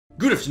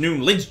Good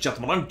afternoon, ladies and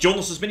gentlemen, I'm John,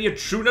 this has been your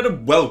TrueNet,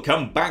 and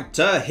welcome back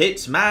to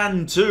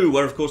Hitman 2,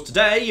 where of course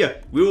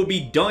today we will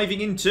be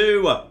diving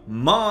into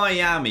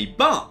Miami.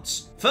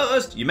 But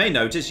first, you may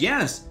notice,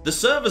 yes, the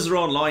servers are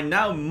online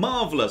now,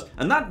 marvellous,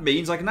 and that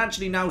means I can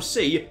actually now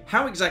see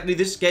how exactly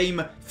this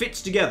game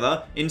fits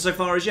together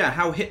insofar as,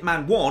 how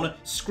Hitman 1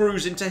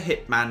 screws into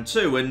Hitman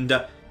 2,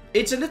 and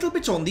it's a little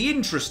bit on the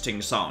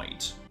interesting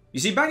side. You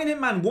see, back in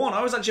Hitman 1,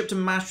 I was actually up to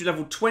Mastery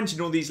level 20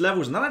 in all these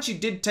levels, and that actually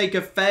did take a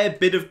fair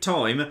bit of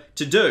time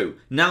to do.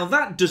 Now,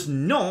 that does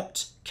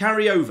not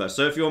carry over,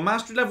 so if you're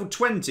Mastery level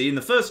 20 in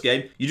the first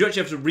game, you do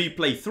actually have to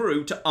replay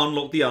through to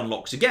unlock the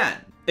unlocks again.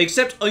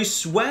 Except, I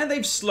swear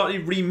they've slightly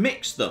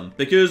remixed them,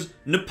 because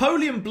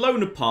Napoleon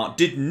Bonaparte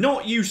did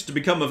not used to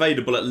become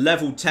available at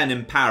level 10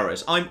 in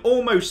Paris. I'm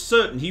almost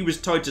certain he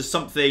was tied to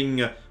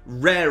something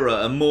rarer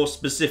and more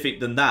specific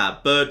than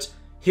that, but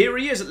here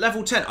he is at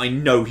level 10. I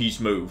know he's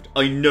moved.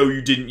 I know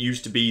you didn't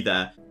used to be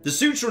there. The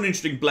suits are an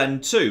interesting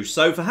blend too.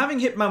 So for having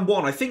Hitman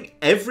 1, I think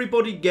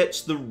everybody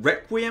gets the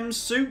Requiem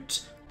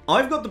suit.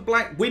 I've got the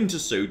Black Winter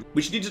suit,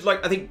 which needed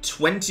like, I think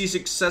 20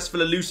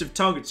 successful elusive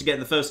targets to get in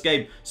the first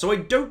game. So I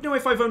don't know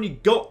if I've only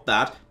got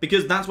that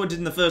because that's what I did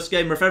in the first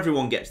game, or if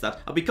everyone gets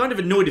that. I'll be kind of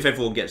annoyed if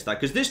everyone gets that,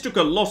 because this took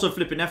a lot of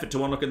flipping effort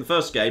to unlock in the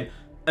first game.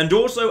 And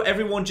also,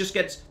 everyone just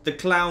gets the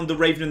Clown, the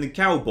Raven, and the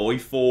Cowboy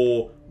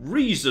for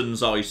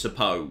reasons, I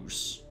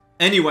suppose.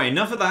 Anyway,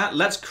 enough of that.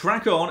 Let's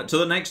crack on to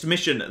the next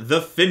mission, the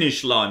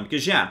finish line.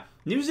 Because,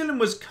 New Zealand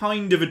was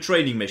kind of a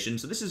training mission,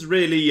 so this is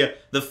really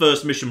the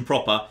first mission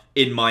proper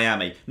in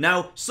Miami.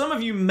 Now, some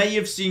of you may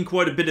have seen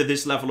quite a bit of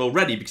this level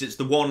already, because it's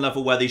the one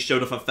level where they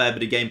showed off a fair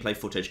bit of gameplay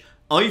footage.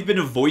 I've been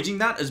avoiding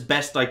that as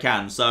best I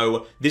can,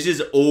 so this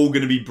is all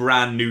going to be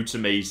brand new to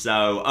me.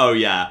 So, oh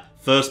yeah,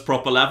 first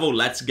proper level,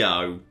 let's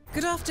go.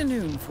 Good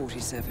afternoon,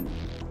 47.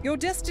 Your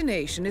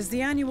destination is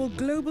the annual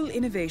Global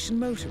Innovation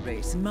Motor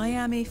Race in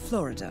Miami,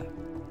 Florida.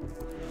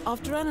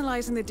 After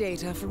analyzing the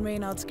data from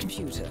Reynard's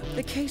computer,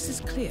 the case is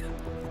clear.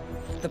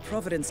 The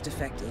Providence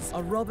defectors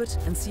are Robert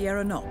and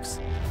Sierra Knox,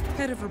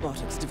 head of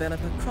robotics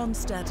developer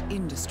Kronstadt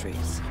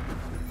Industries.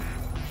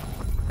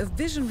 A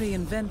visionary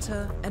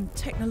inventor and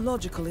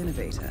technological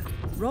innovator,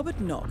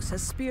 Robert Knox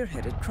has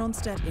spearheaded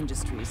Kronstadt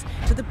Industries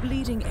to the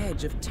bleeding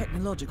edge of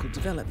technological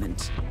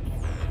development.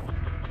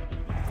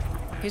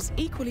 His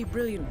equally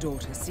brilliant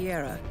daughter,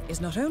 Sierra,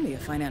 is not only a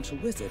financial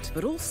wizard,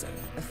 but also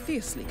a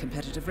fiercely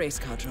competitive race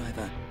car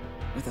driver,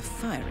 with a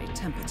fiery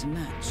temper to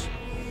match.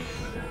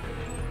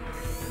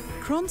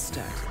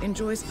 Kronstadt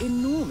enjoys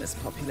enormous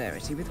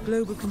popularity with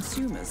global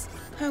consumers.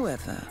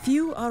 However,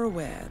 few are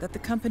aware that the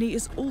company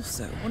is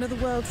also one of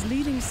the world's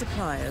leading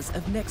suppliers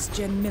of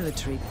next-gen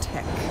military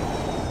tech.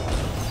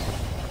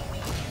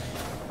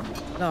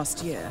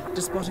 Last year,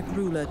 despotic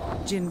ruler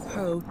Jin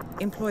Po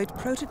employed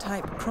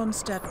prototype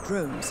Kronstadt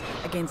drones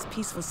against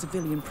peaceful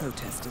civilian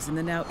protesters in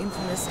the now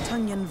infamous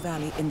Tunyon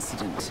Valley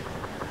incident.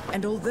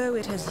 And although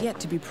it has yet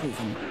to be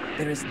proven,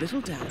 there is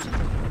little doubt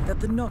that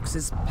the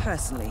Knoxes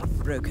personally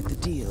brokered the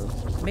deal,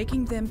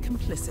 making them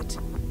complicit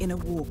in a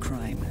war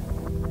crime.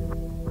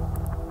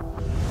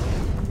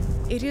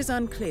 It is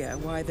unclear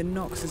why the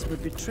Knoxes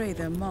would betray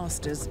their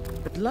masters,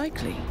 but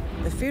likely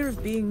the fear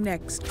of being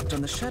next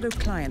on the Shadow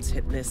Clients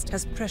hit list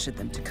has pressured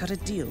them to cut a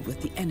deal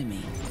with the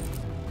enemy.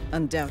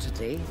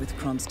 Undoubtedly, with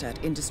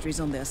Kronstadt Industries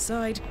on their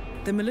side,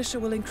 the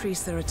militia will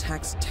increase their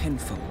attacks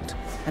tenfold,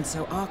 and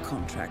so our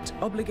contract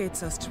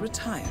obligates us to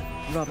retire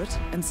Robert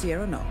and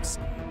Sierra Knox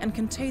and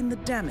contain the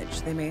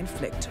damage they may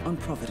inflict on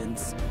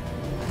Providence.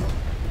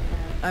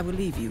 I will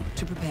leave you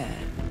to prepare.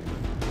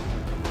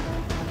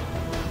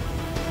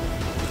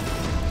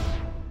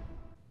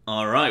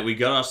 Alright, we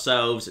got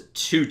ourselves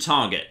two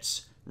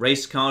targets.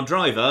 Race car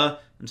driver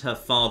and her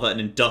father,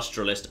 an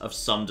industrialist of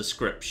some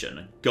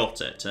description.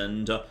 Got it.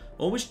 And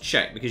always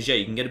check, because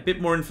you can get a bit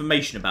more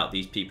information about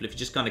these people if you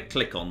just kind of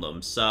click on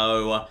them.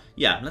 So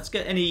let's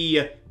get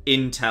any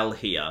intel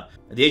here.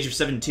 At the age of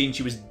 17,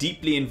 she was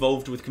deeply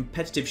involved with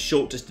competitive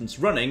short-distance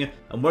running,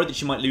 and worried that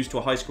she might lose to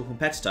a high school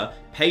competitor,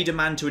 paid a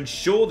man to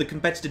ensure the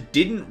competitor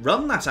didn't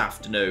run that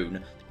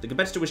afternoon. The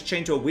competitor was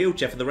chained to a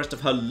wheelchair for the rest of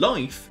her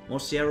life, while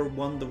Sierra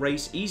won the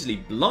race easily.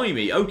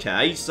 Blimey,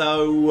 okay,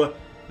 so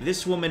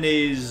this woman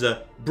is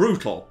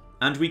brutal,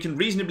 and we can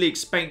reasonably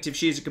expect if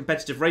she is a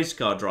competitive race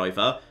car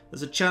driver,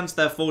 there's a chance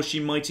therefore she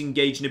might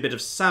engage in a bit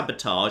of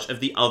sabotage of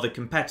the other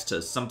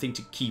competitors, something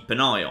to keep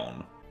an eye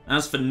on.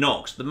 As for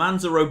Knox, the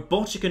man's a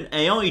robotic and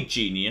AI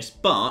genius,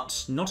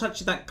 but not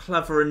actually that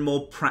clever in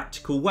more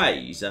practical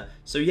ways.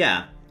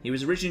 He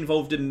was originally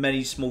involved in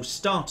many small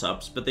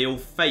startups, but they all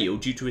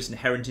failed due to his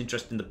inherent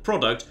interest in the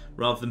product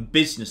rather than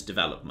business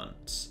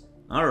development.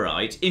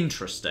 Alright,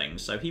 interesting.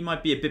 So he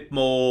might be a bit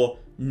more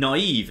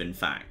naive, in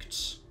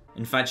fact.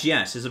 In fact,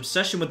 yes, his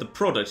obsession with the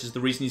product is the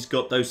reason he's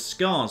got those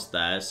scars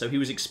there. So he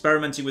was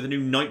experimenting with a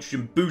new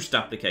nitrogen boost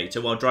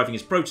applicator while driving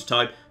his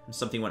prototype, and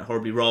something went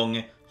horribly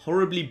wrong.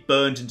 Horribly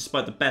burned, and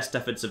despite the best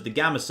efforts of the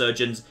gamma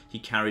surgeons, he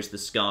carries the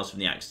scars from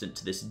the accident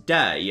to this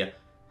day.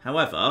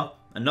 However,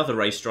 another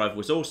race driver,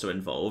 was also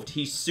involved.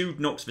 He sued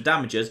Knox for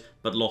damages,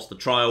 but lost the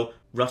trial.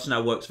 Rutter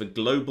now works for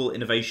Global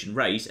Innovation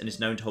Race and is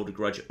known to hold a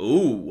grudge.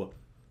 Ooh.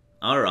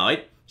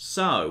 Alright.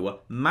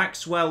 So,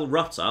 Maxwell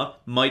Rutter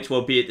might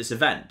well be at this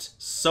event.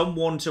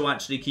 Someone to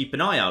actually keep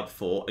an eye out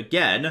for.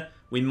 Again,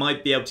 we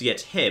might be able to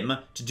get him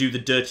to do the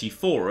dirty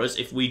for us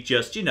if we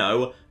just, you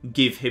know,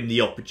 give him the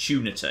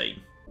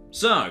opportunity.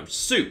 So,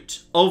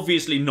 suit.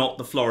 Obviously not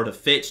the Florida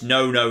fit.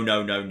 No, no,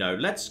 no, no, no.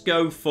 Let's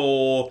go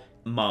for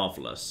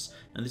Marvelous.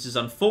 And this is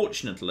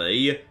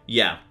unfortunately,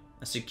 yeah,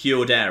 a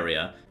secured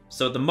area.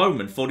 So at the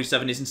moment,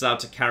 47 isn't allowed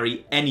to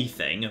carry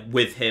anything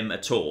with him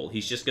at all.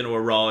 He's just going to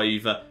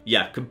arrive,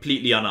 yeah,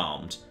 completely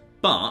unarmed.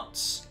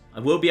 But I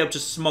will be able to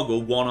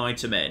smuggle one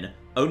item in.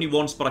 Only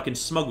one spot I can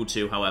smuggle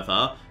to,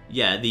 however.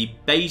 Yeah, the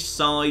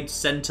Bayside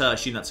Centre. I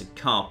assume that's a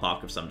car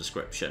park of some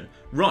description.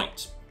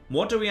 Right.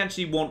 What do we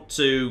actually want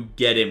to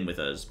get in with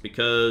us?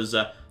 Because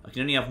I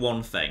can only have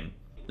one thing.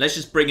 Let's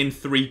just bring in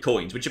 3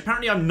 coins, which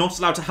apparently I'm not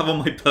allowed to have on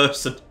my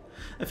person.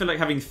 I feel like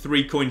having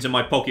 3 coins in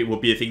my pocket would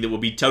be a thing that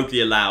would be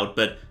totally allowed,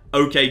 but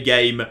okay,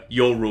 game,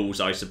 your rules,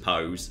 I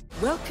suppose.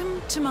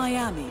 Welcome to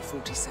Miami,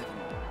 47.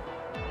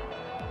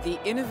 The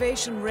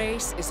innovation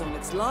race is on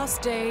its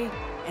last day,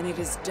 and it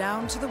is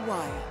down to the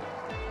wire.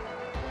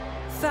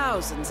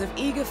 Thousands of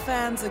eager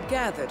fans are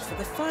gathered for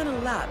the final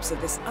laps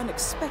of this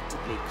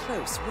unexpectedly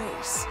close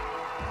race.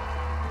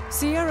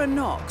 Sierra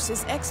Knox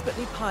is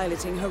expertly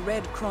piloting her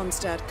red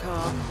Kronstadt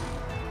car.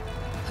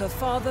 Her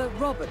father,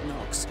 Robert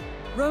Knox,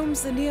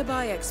 roams the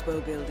nearby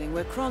expo building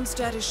where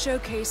Kronstadt is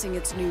showcasing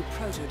its new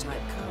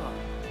prototype car.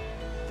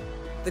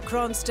 The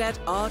Kronstadt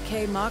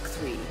RK Mark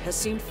III has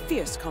seen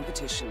fierce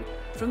competition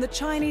from the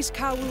Chinese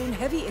Kowloon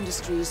Heavy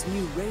Industries'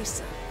 new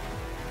racer.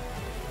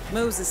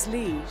 Moses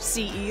Lee,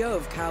 CEO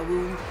of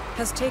Kowloon,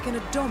 has taken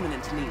a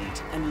dominant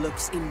lead and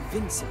looks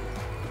invincible.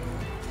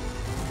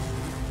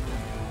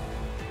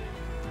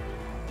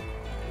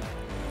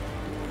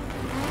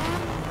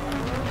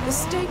 The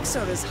stakes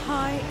are as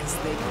high as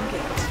they can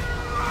get.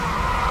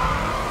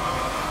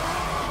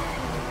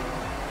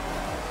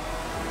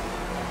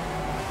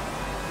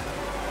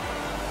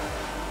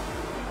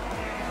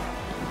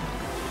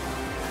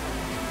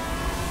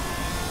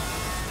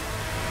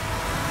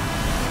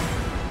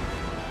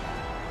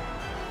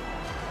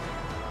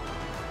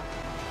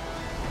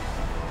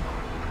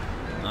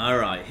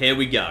 Alright, here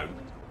we go.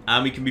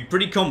 And we can be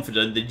pretty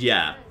confident that,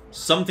 yeah,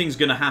 something's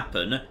going to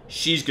happen.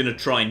 She's going to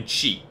try and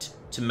cheat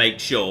to make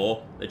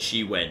sure that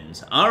she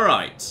wins.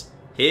 Alright,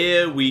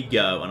 here we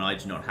go. And I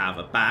do not have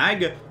a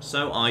bag,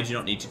 so I do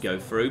not need to go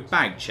through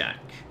bag check.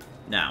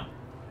 Now,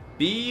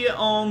 be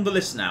on the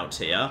listen out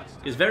here,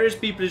 because various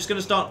people are just going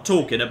to start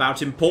talking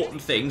about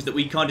important things that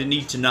we kind of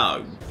need to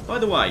know. By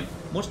the way,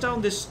 what's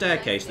down this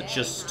staircase that's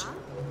just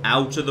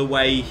out of the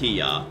way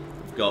here?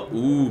 We've got,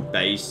 ooh,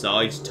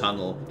 Bayside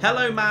Tunnel.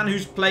 Hello, man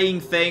who's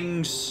playing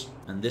things.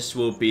 And this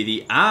will be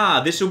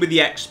the, this will be the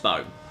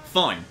expo.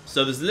 Fine.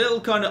 So there's a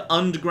little kind of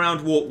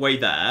underground walkway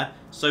there.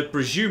 So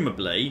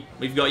presumably,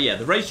 we've got, yeah,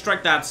 the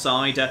racetrack that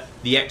side,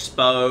 the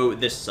expo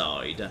this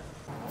side.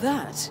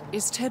 That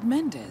is Ted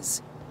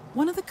Mendez,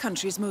 one of the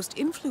country's most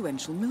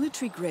influential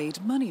military-grade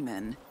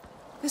moneymen.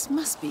 This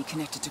must be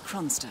connected to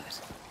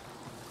Kronstadt.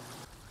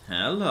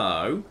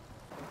 Hello.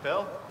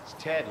 Phil, it's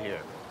Ted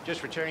here.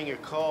 Just returning your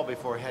call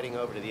before heading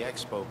over to the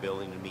expo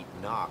building to meet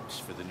Knox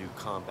for the new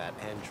combat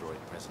android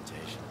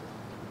presentation.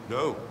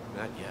 No,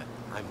 not yet.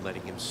 I'm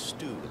letting him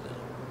stew a little.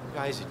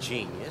 Guy's a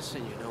genius,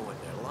 and you know what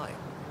they're like.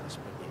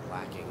 Despite me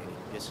lacking any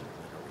discipline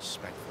or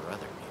respect for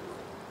other people.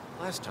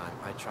 Last time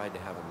I tried to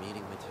have a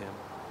meeting with him,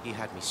 he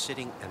had me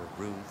sitting in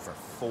a room for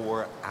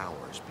 4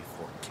 hours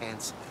before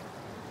canceling.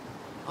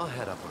 I'll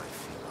head up when I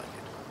feel like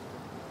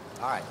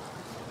it. All right,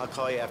 I'll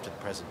call you after the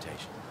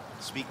presentation.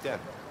 Speak then.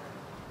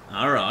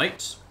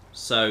 Alright,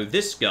 so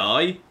this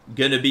guy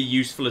gonna be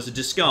useful as a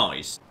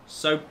disguise.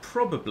 So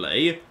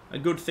probably a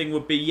good thing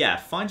would be, yeah,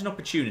 find an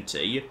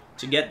opportunity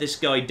to get this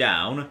guy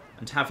down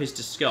and have his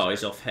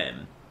disguise off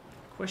him.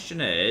 Question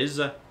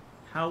is,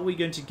 how are we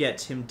going to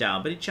get him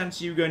down? But any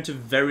chance you're going to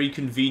very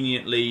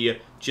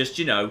conveniently just,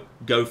 you know,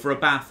 go for a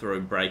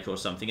bathroom break or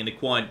something in a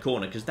quiet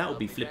corner, because that would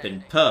be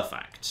flipping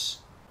perfect.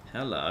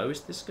 Hello,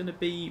 is this going to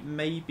be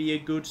maybe a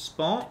good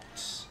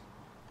spot?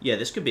 Yeah,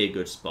 this could be a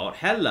good spot.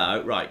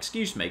 Hello. Right,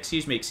 excuse me.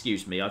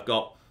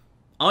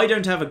 I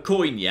don't have a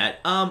coin yet.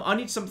 I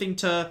need something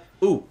to...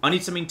 Ooh, I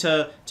need something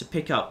to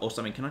pick up or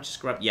something. Can I just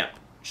grab... Yeah,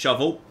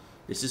 shovel.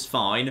 This is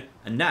fine.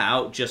 And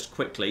now, just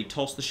quickly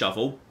toss the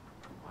shovel.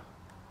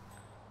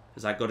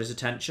 Has that got his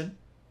attention?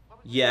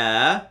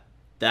 Yeah,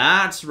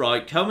 that's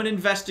right. Come and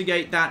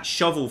investigate that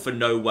shovel for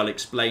no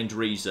well-explained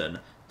reason.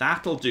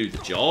 That'll do the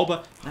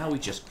job. Now we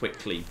just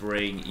quickly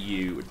bring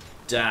you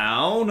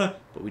down,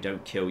 but we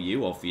don't kill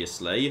you,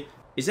 obviously.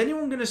 Is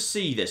anyone going to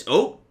see this?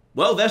 Oh,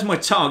 well, there's my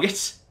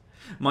target.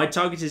 My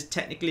target is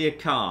technically a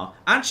car.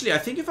 Actually, I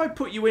think if I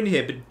put you in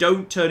here but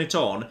don't turn it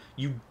on,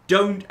 you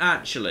don't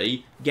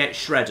actually get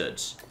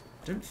shredded.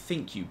 I don't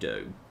think you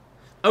do.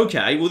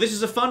 Okay, well this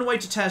is a fun way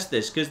to test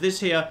this, because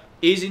this here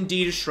is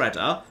indeed a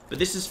shredder, but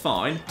this is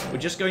fine. We're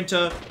just going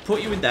to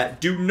put you in there.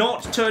 Do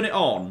not turn it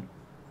on.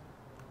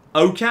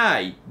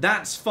 Okay,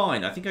 that's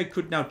fine. I think I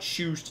could now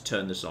choose to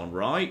turn this on,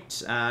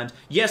 right? And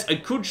yes, I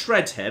could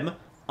shred him.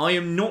 I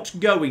am not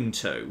going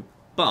to,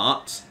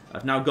 but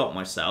I've now got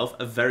myself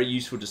a very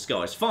useful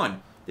disguise.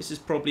 Fine. This is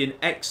probably an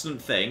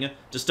excellent thing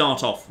to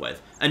start off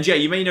with. And yeah,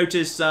 you may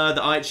notice that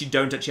I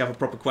don't actually have a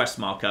proper quest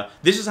marker.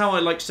 This is how I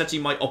like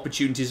setting my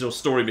opportunities or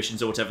story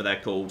missions or whatever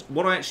they're called.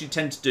 What I actually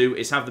tend to do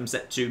is have them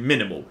set to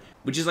minimal,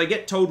 which is I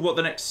get told what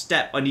the next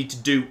step I need to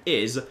do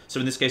is, so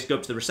in this case go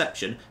up to the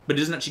reception, but it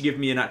doesn't actually give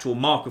me an actual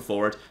marker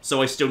for it,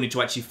 so I still need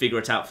to actually figure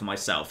it out for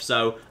myself.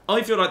 So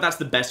I feel like that's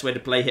the best way to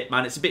play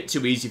Hitman. It's a bit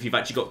too easy if you've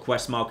actually got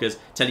quest markers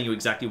telling you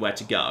exactly where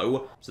to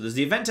go. So there's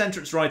the event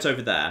entrance right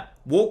over there,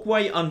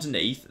 walkway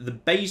underneath, the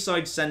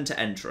Bayside Centre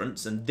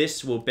entrance, and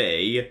this will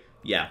be,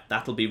 yeah,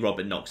 that'll be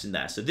Robert Knox in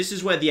there. So this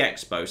is where the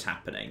expo's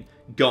happening.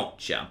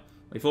 Gotcha.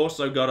 We've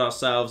also got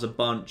ourselves a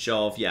bunch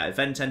of, yeah,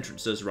 event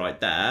entrances right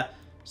there.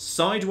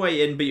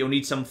 Sideway in, but you'll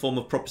need some form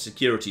of proper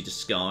security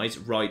disguise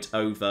right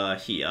over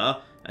here.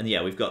 And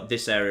yeah, we've got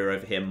this area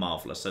over here,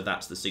 marvellous. So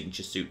that's the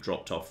signature suit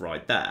dropped off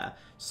right there.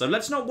 So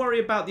let's not worry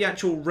about the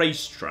actual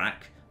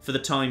racetrack for the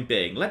time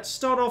being. Let's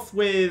start off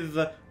with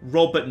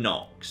Robert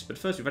Knox. But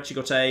first we've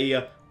actually got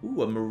a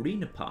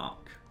marina park.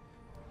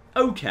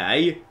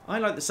 Okay, I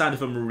like the sound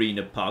of a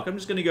marina park. I'm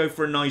just going to go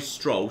for a nice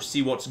stroll,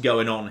 see what's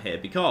going on here,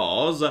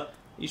 because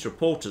these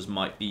reporters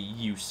might be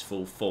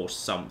useful for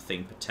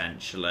something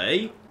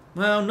potentially.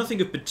 Well,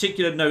 nothing of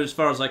particular note as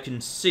far as I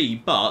can see,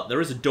 but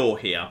there is a door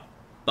here,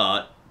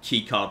 but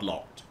keycard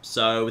locked.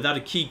 So without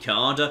a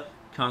keycard,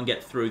 can't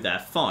get through there.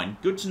 Fine.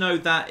 Good to know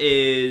that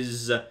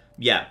is,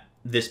 yeah,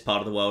 this part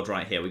of the world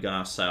right here. We got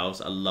ourselves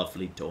a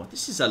lovely door.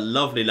 This is a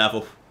lovely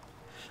level.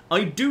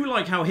 I do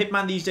like how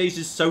Hitman these days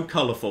is so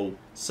colourful.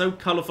 So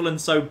colourful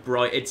and so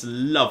bright. It's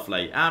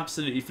lovely.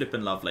 Absolutely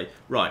flippin' lovely.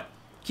 Right.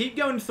 Keep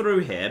going through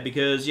here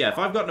because, yeah, if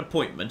I've got an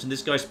appointment and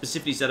this guy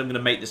specifically said I'm going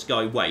to make this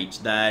guy wait,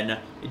 then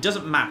it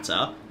doesn't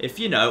matter if,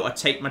 you know, I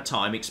take my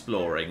time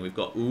exploring. We've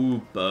got,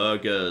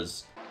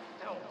 burgers.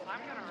 No, I'm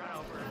going to run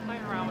over and play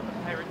around with the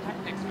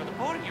pyrotechnics for the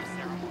podium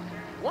ceremony.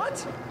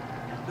 What?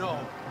 No,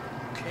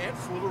 you can't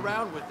fool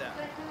around with that.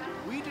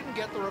 We didn't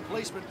get the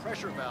replacement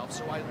pressure valve,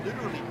 so I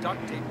literally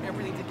duct taped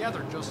everything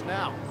together just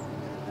now.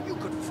 You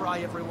could fry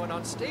everyone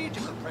on stage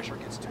if the pressure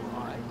gets too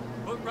high.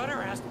 But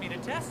Rudder asked me to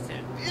test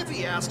it. If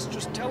he asks,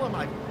 just tell him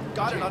I've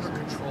got it under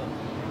control.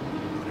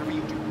 Whatever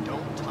you do,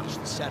 don't touch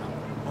the setup.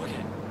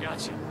 Okay,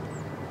 gotcha.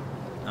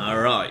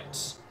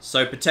 Alright.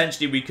 So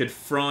potentially we could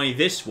fry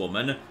this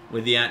woman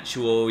with the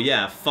actual,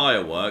 yeah,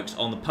 fireworks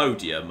on the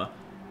podium.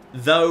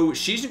 Though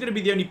she's not going to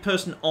be the only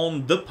person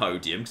on the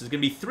podium, because there's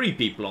going to be 3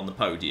 people on the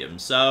podium.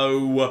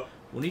 So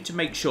we'll need to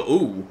make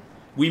sure...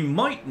 we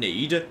might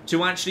need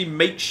to actually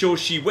make sure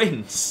she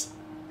wins.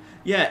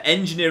 Yeah,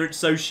 engineer it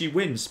so she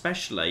wins,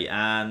 specially.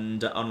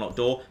 And unlock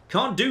door.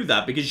 Can't do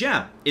that because,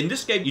 yeah, in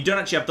this game you don't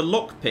actually have the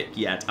lockpick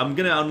yet. I'm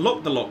going to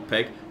unlock the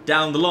lockpick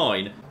down the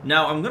line.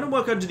 Now, I'm going to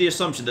work under the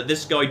assumption that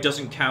this guy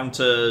doesn't count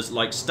as,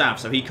 like, staff,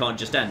 so he can't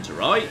just enter,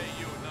 right? Hey,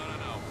 you.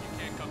 No. You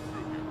can't come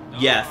through here. No,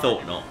 Yeah,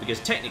 thought not, because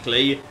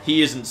technically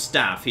he isn't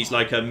staff, he's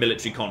like a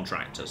military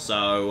contractor,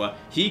 so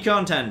he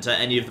can't enter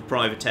any of the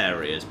private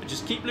areas. But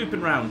just keep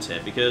looping around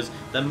here, because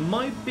there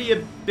might be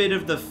a bit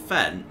of the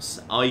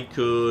fence I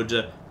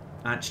could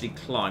actually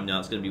climb. Now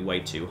it's going to be way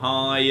too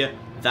high.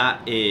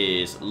 That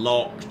is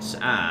locked,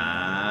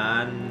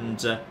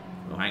 and...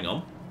 oh, hang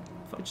on.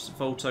 If I just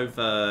vault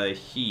over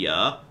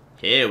here...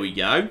 here we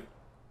go.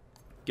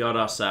 Got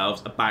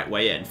ourselves a back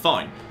way in.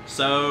 Fine.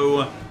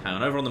 So, hang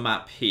on, over on the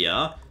map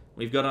here,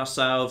 we've got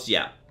ourselves,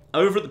 yeah,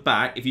 over at the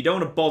back. If you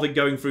don't want to bother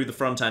going through the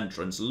front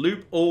entrance,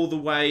 loop all the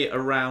way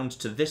around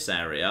to this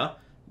area.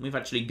 We've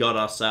actually got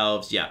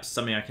ourselves, yeah,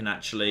 something I can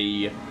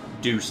actually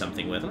do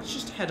something with. Let's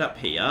just head up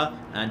here.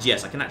 And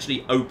yes, I can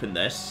actually open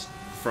this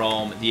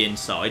from the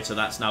inside, so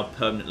that's now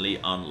permanently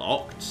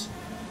unlocked.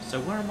 So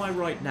where am I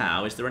right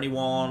now? Is there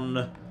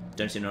anyone...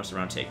 don't see anyone else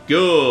around here.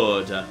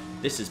 Good!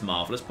 This is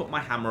marvellous. Put my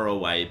hammer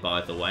away,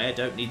 by the way. I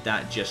don't need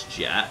that just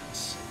yet.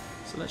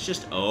 So let's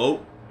just... oh.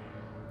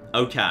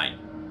 Okay.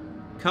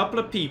 Couple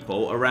of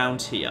people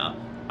around here.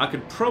 I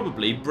could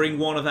probably bring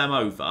one of them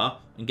over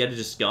and get a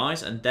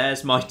disguise. And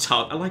there's my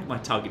target. I like my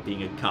target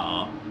being a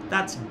car.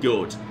 That's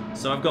good.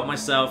 So I've got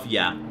myself,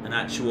 yeah, an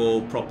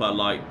actual proper,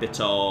 like, bit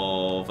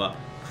of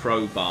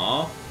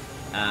crowbar.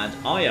 And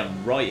I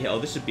am right here. Oh,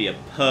 this would be a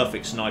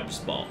perfect sniper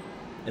spot.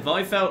 If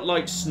I felt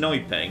like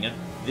sniping,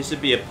 this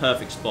would be a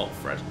perfect spot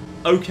for it.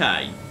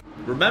 Okay,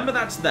 remember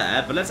that's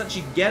there, but let's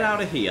actually get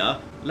out of here.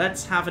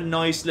 Let's have a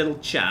nice little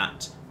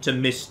chat to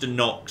Mr.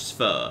 Knox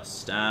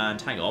first. And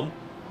hang on.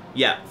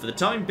 Yeah, for the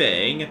time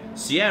being,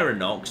 Sierra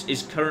Knox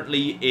is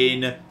currently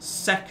in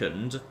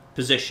 2nd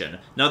position.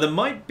 Now, there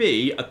might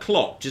be a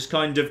clock just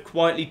kind of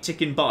quietly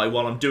ticking by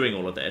while I'm doing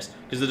all of this,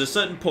 because at a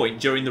certain point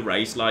during the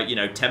race, like, you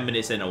know, 10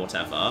 minutes in or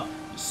whatever,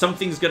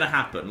 something's going to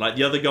happen. Like,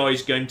 the other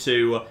guy's going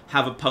to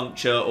have a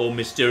puncture or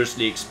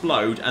mysteriously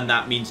explode, and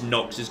that means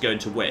Nox is going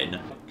to win.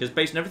 Because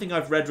based on everything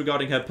I've read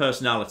regarding her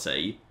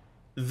personality,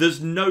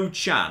 there's no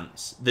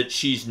chance that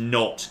she's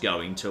not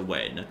going to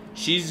win.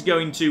 She's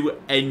going to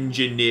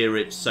engineer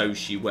it so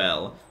she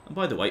will. And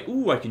by the way,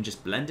 ooh, I can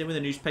just blend in with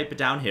a newspaper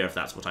down here if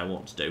that's what I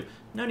want to do.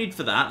 No need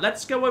for that.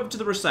 Let's go over to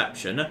the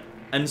reception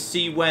and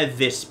see where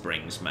this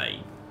brings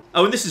me.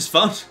 Oh, and this is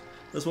fun.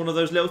 There's one of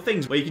those little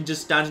things where you can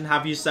just stand and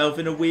have yourself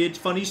in a weird,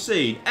 funny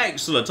scene.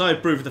 Excellent. I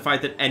approve of the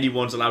fact that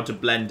anyone's allowed to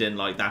blend in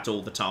like that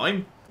all the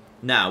time.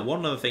 Now,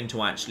 one other thing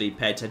to actually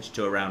pay attention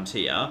to around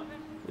here.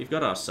 We've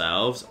got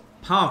ourselves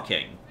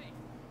parking.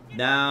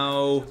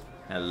 Now,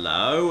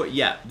 hello.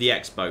 Yeah, the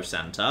expo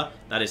centre.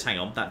 That is, hang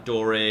on, that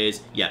door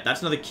is... Yeah,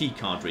 that's another key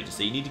card reader,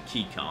 so you need a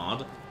key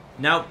card.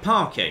 Now,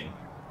 parking.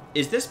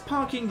 Is this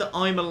parking that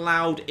I'm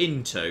allowed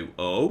into?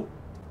 Oh?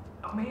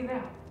 I'm here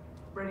now.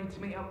 Ready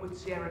to meet up with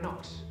Sierra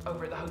Nox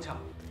over at the hotel.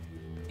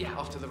 Yeah,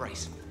 after the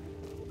race.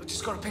 I've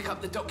just got to pick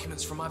up the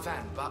documents from my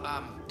van, but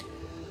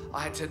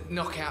I had to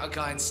knock out a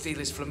guy and steal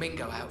his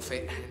flamingo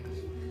outfit,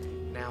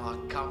 and now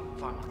I can't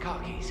find my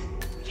car keys.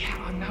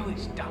 Yeah, I know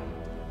it's dumb.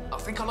 I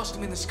think I lost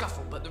them in the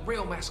scuffle, but the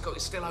real mascot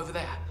is still over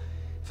there.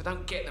 If I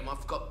don't get them,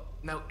 I've got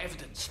no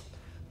evidence.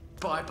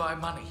 Bye-bye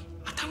money.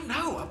 I don't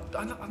know.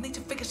 I need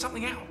to figure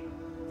something out.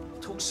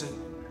 Talk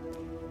soon.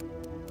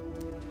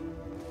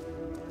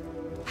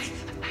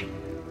 Hey,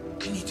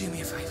 can you do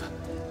me a favour?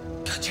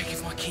 Go check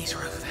if my keys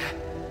are over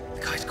there.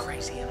 The guy's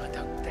crazy and I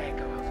don't dare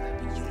go over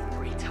there, but you look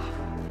pretty tough.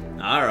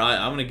 Alright,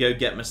 I'm going to go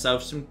get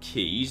myself some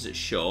keys.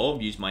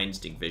 Sure, use my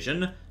instinct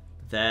vision.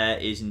 There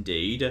is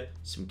indeed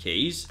some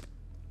keys.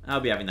 I'll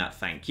be having that,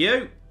 thank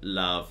you.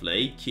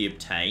 Lovely. Key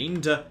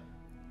obtained.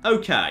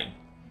 Okay.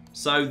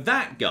 So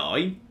that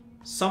guy,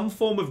 some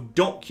form of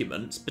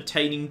documents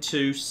pertaining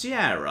to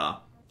Sierra.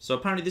 So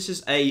apparently this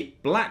is a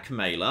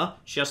blackmailer.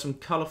 She has some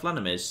colourful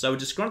enemies. So a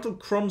disgruntled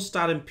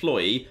Kronstadt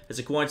employee has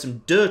acquired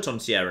some dirt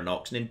on Sierra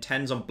Nox and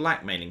intends on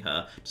blackmailing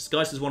her.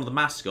 Disguised as one of the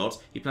mascots,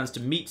 he plans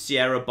to meet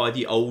Sierra by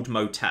the old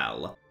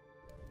motel.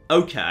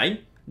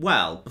 Okay,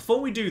 well,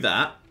 before we do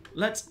that,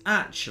 let's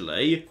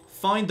actually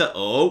find the...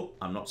 Oh,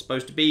 I'm not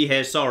supposed to be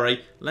here,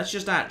 sorry. Let's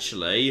just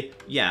actually,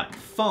 yeah,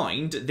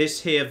 find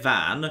this here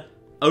van,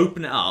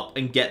 open it up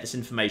and get this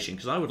information,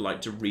 because I would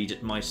like to read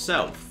it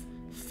myself.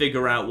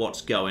 Figure out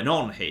what's going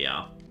on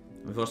here.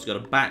 We've also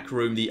got a back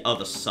room the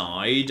other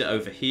side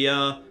over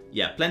here.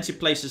 Yeah, plenty of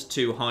places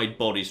to hide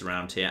bodies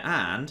around here.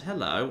 And,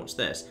 hello, what's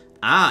this?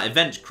 Ah,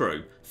 event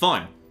crew.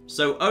 Fine.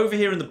 So over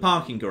here in the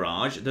parking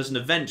garage, there's an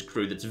event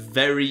crew that's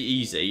very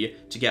easy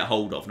to get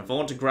hold of. And if I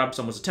want to grab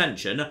someone's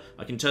attention,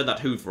 I can turn that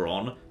hoover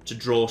on to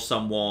draw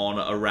someone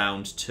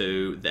around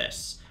to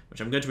this.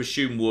 Which I'm going to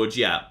assume would,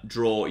 yeah,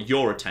 draw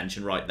your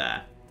attention right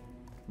there.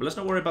 But let's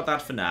not worry about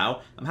that for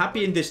now. I'm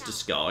happy in this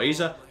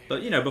disguise.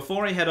 But, you know,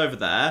 before I head over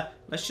there,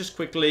 let's just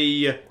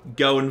quickly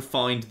go and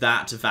find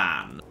that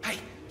van. Hey,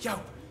 yo,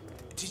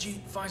 did you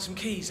find some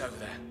keys over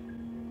there?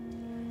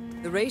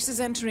 The race is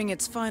entering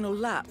its final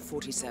lap,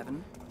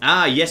 47.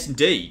 Ah, yes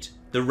indeed.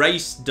 The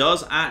race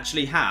does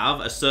actually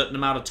have a certain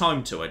amount of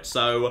time to it,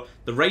 so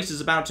the race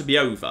is about to be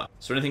over.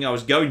 So anything I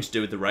was going to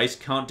do with the race,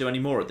 can't do any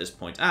more at this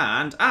point.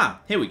 And,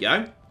 here we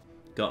go.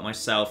 Got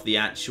myself the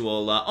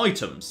actual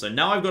items. So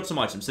now I've got some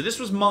items. So this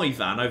was my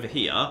van over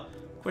here.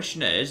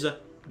 Question is,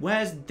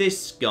 where's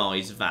this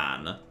guy's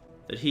van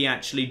that he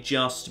actually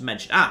just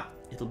mentioned? Ah,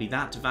 it'll be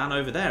that van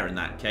over there in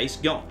that case.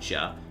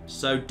 Gotcha.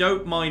 So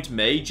don't mind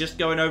me, just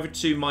going over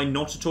to my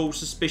not at all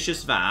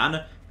suspicious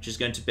van, which is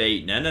going to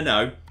be...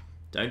 No.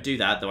 Don't do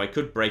that, though I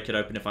could break it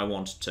open if I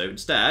wanted to.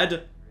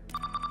 Instead,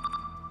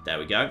 there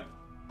we go.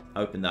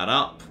 Open that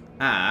up.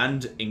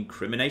 And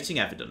incriminating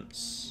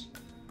evidence.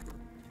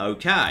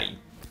 Okay.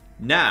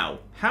 Now,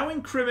 how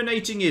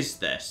incriminating is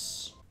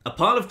this? A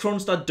pile of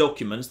Kronstadt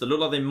documents that look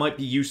like they might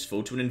be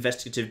useful to an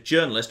investigative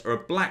journalist or a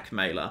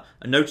blackmailer.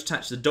 A note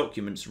attached to the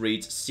documents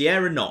reads,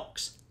 Sierra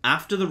Nox,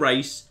 after the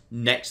race,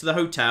 next to the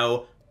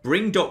hotel,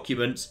 bring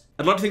documents.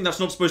 I'd like to think that's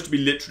not supposed to be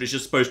literal, it's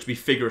just supposed to be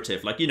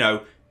figurative. Like, you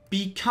know,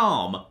 be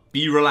calm,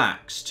 be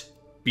relaxed,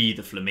 be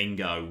the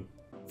flamingo.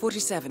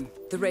 47.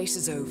 The race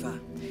is over.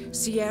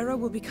 Sierra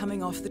will be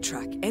coming off the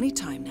track any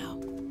time now.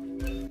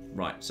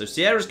 Right, so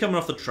Sierra's coming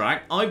off the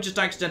track. I've just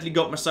accidentally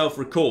got myself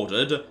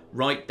recorded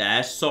right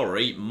there.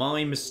 Sorry,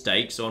 my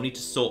mistake, so I'll need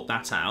to sort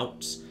that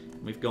out.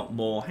 We've got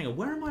more. Hang on,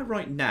 where am I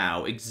right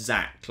now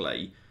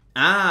exactly?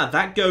 Ah,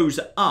 that goes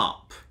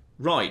up.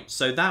 Right,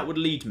 so that would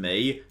lead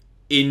me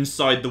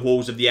inside the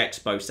walls of the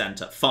expo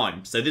centre.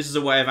 Fine, so this is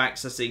a way of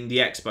accessing the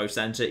expo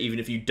centre even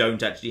if you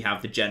don't actually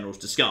have the general's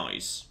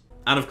disguise.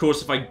 And of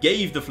course, if I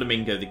gave the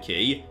flamingo the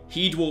key,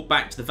 he'd walk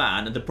back to the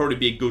van and there'd probably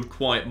be a good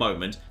quiet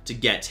moment to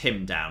get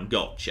him down.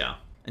 Gotcha.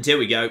 And here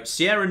we go.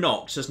 Sierra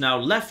Nox has now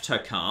left her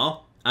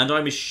car, and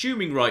I'm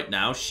assuming right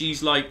now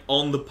she's like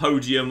on the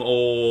podium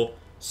or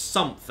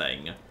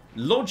something.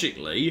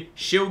 logically,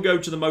 she'll go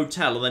to the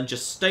motel and then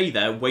just stay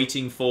there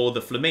waiting for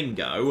the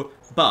flamingo,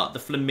 but the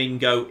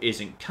flamingo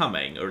isn't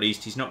coming, or at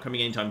least he's not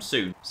coming anytime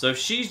soon. So if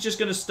she's just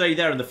going to stay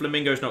there and the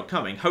flamingo's not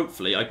coming,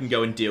 hopefully I can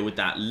go and deal with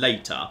that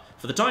later.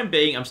 For the time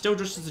being, I'm still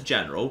dressed as a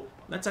general.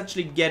 Let's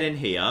actually get in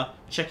here,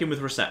 check in with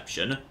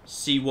reception,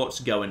 see what's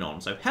going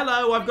on. So,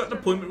 hello, I've got an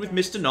appointment with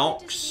Mr.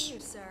 Knox. Good to see you,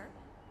 sir.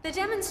 The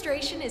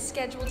demonstration is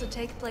scheduled to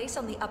take place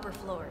on the upper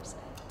floors.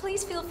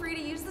 Please feel free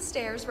to use the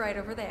stairs right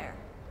over there.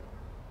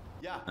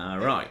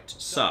 Alright,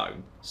 so,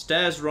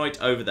 stairs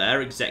right over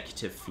there,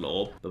 executive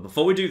floor. But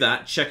before we do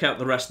that, check out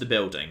the rest of the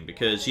building.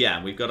 Because,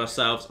 yeah, we've got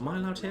ourselves... Am I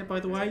allowed here, by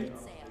the way?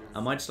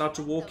 Am I just allowed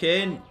to walk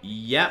in?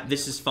 Yep,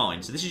 this is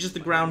fine. So this is just the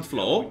ground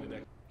floor.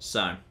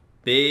 So,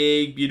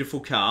 big,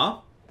 beautiful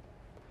car.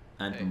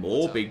 And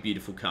more big,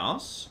 beautiful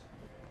cars.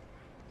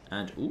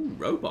 And, ooh,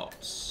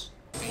 robots.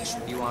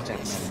 You are Ted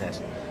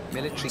Mendez,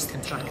 military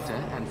contractor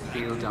and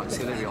field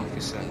artillery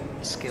officer,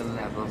 skill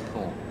level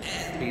 4.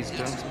 Please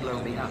don't blow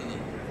me up.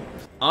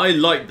 I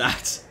like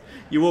that.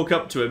 You walk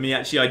up to him, he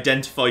actually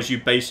identifies you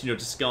based on your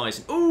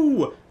disguise.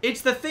 Ooh,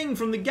 it's the thing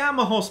from the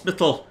Gamma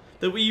Hospital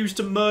that we used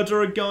to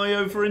murder a guy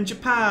over in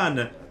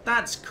Japan.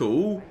 That's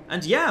cool.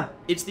 And yeah,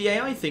 it's the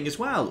AI thing as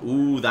well.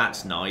 Ooh,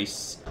 that's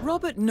nice.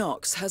 Robert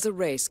Knox has a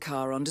race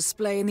car on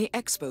display in the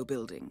expo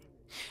building.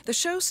 The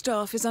show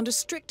staff is under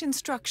strict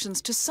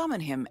instructions to summon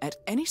him at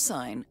any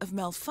sign of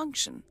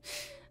malfunction.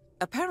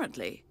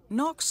 Apparently,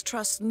 Knox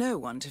trusts no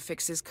one to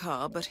fix his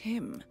car but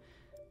him.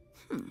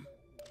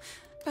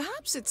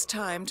 Perhaps it's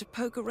time to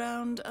poke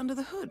around under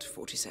the hood,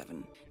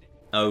 47.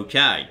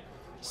 Okay.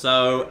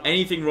 So,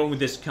 anything wrong with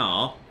this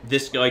car,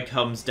 this guy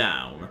comes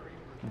down.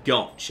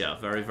 Gotcha.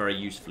 Very, very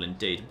useful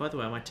indeed. By the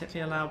way, am I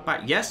technically allowed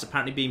back? Yes,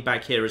 apparently being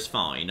back here is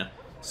fine.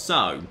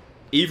 So,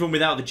 even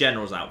without the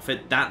general's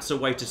outfit, that's a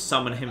way to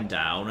summon him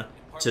down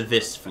to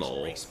this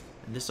floor.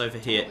 And this over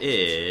here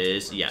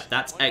is... yeah,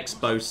 that's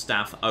expo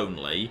staff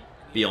only.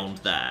 Beyond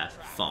there,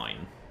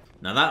 fine.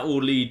 Now that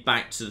will lead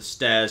back to the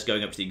stairs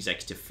going up to the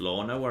executive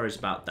floor. No worries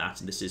about that.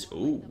 And this is...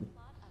 ooh.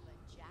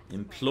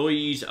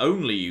 Employees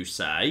only, you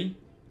say?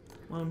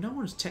 Well, no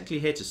one's technically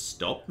here to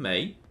stop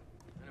me.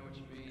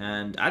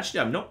 And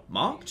actually, I'm not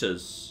marked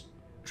as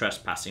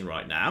trespassing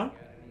right now.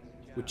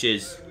 Which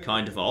is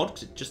kind of odd,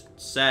 because it just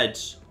said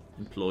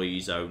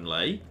employees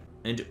only.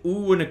 And,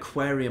 ooh, an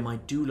aquarium. I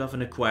do love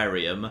an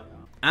aquarium.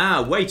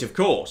 Ah, wait, of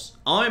course.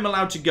 I'm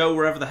allowed to go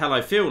wherever the hell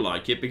I feel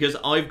like it because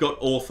I've got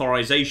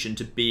authorization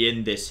to be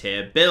in this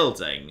here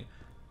building.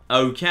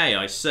 Okay,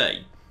 I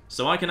see.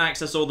 So I can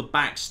access all the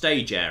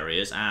backstage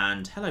areas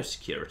and... hello,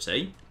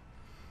 security.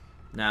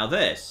 Now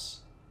this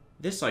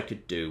I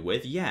could do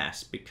with,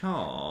 yes,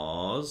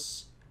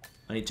 because...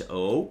 I need to...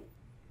 oh.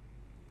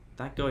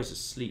 That guy's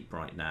asleep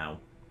right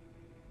now.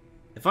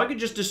 If I could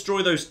just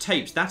destroy those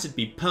tapes, that'd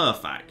be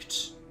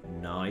perfect.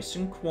 Nice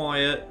and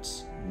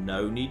quiet.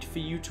 No need for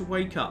you to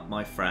wake up,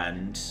 my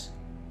friend.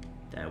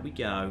 There we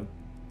go.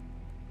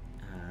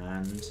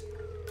 And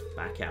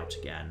back out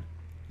again.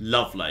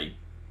 Lovely.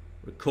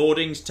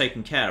 Recordings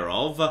taken care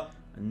of.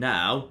 And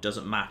now,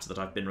 doesn't matter that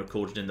I've been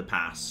recorded in the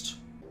past.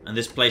 And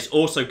this place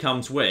also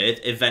comes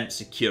with event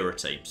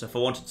security. So if I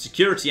wanted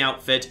security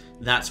outfit,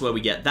 that's where we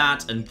get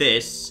that. And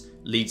this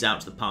leads out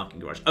to the parking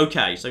garage.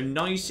 Okay, so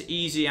nice,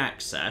 easy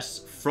access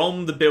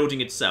from the building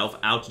itself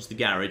out into the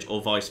garage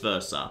or vice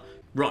versa.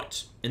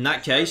 Right, in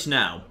that case,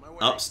 now,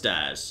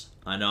 upstairs.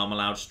 I know I'm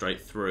allowed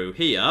straight through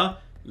here.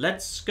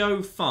 Let's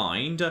go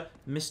find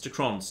Mr.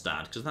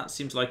 Kronstadt, because that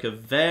seems like a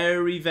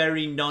very,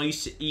 very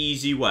nice,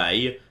 easy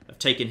way of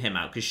taking him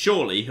out. Because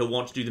surely he'll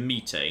want to do the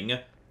meeting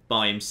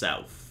by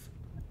himself.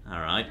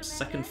 Alright,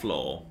 second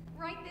floor.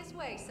 Right this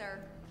way,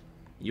 sir.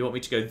 You want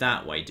me to go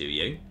that way, do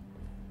you?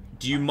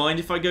 Do you mind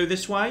if I go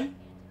this way?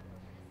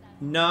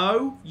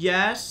 No?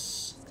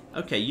 Yes?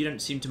 Okay, you don't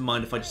seem to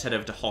mind if I just head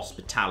over to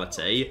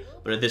hospitality.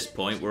 But at this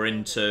point, we're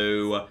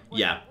into...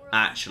 yeah,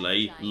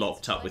 actually,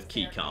 locked up with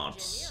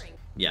keycards.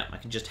 Yeah, I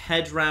can just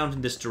head round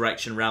in this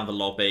direction, around the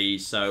lobby.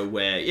 So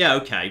we're... yeah,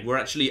 okay, we're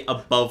actually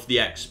above the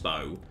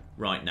expo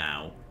right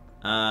now.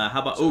 How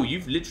about... oh,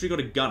 you've literally got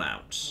a gun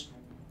out.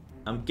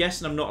 I'm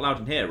guessing I'm not allowed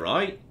in here,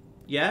 right?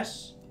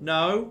 Yes?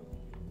 No?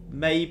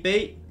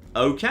 Maybe?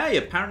 Okay,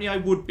 apparently I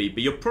would be,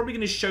 but you're probably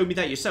going to show me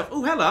that yourself.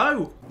 Oh,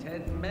 hello!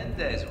 Ted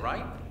Mendez,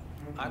 right?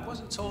 I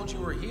wasn't told you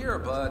were here,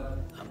 but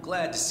I'm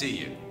glad to see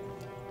you.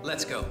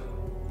 Let's go.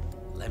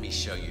 Let me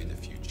show you the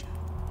future.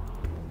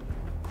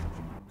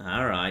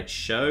 Alright,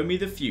 show me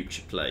the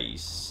future,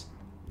 please.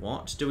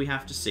 What do we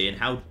have to see and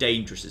how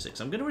dangerous is it?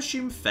 'Cause I'm going to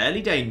assume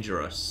fairly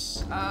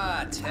dangerous.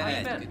 Ah,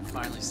 Ted, good to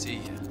finally see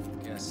you.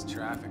 Guess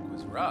traffic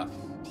was rough.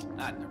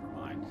 Ah, never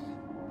mind.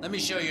 Let me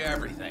show you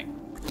everything.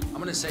 I'm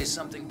gonna say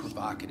something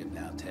provocative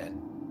now, Ted.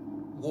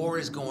 War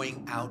is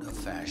going out of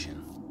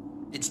fashion.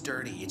 It's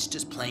dirty, it's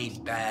just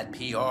plain bad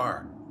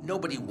PR.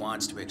 Nobody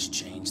wants to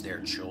exchange their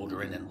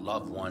children and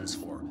loved ones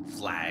for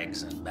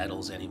flags and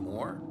medals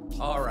anymore.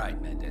 All right,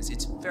 Mendez,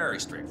 it's very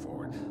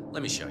straightforward.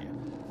 Let me show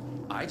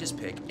you. I just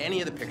pick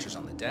any of the pictures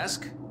on the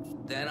desk,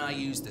 then I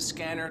use the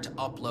scanner to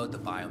upload the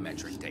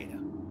biometric data.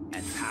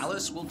 and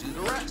Palace will do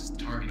the rest.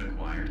 Target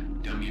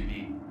acquired.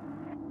 WP.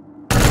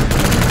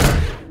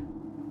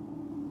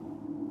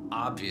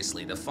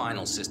 Obviously, the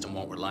final system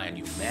won't rely on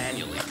you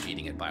manually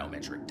feeding it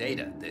biometric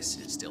data. This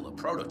is still a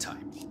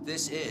prototype.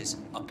 This is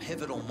a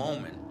pivotal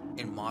moment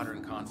in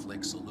modern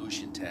conflict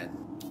solution, Ted.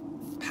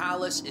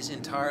 Palace is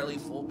entirely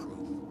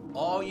foolproof.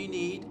 All you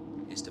need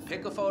is to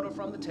pick a photo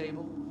from the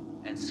table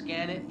and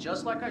scan it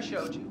just like I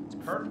showed you. It's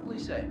perfectly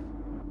safe.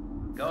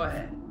 Go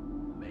ahead.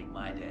 Make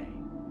my day.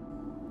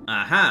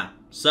 Aha.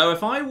 So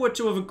if I were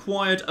to have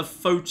acquired a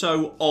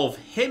photo of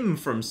him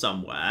from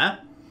somewhere,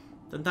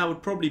 then that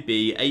would probably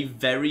be a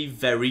very,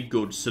 very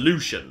good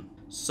solution.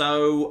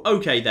 So,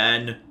 okay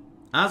then.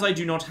 As I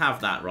do not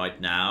have that right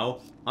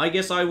now, I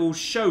guess I will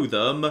show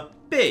them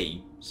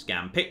B.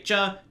 Scan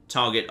picture,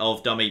 target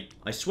of dummy.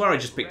 I swear I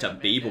just picked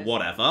up B, but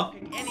whatever.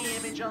 Pick any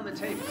image on the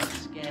table.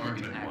 Scan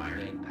Target it and acquired.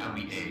 activate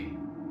Palace. WA.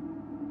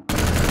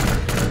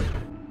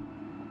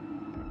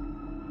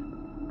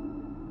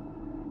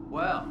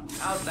 Well,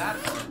 how's that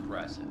for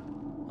impressive?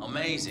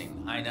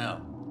 Amazing, I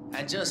know.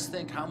 And just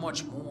think how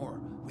much more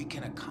we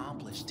can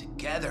accomplish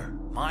together.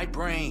 My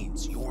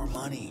brains, your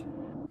money.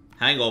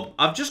 Hang on,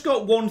 I've just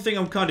got one thing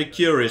I'm kind of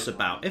curious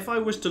about. If I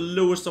was to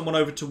lure someone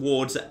over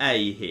towards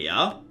A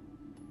here...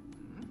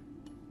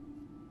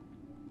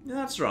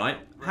 That's right.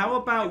 How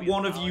about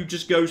one of you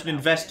just goes and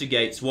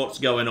investigates what's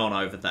going on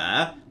over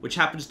there, which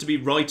happens to be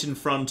right in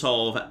front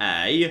of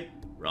A.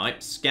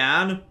 Right,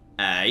 scan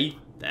A.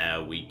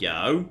 There we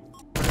go.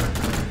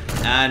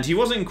 And he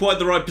wasn't in quite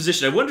the right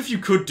position. I wonder if you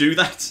could do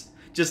that.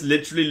 Just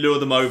literally lure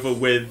them over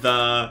with,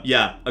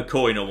 yeah, a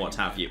coin or what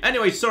have you.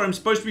 Anyway, sorry, I'm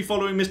supposed to be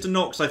following Mr.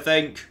 Knox, I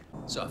think.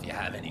 So if you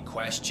have any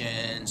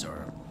questions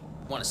or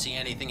want to see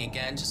anything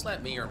again, just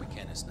let me or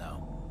McInnes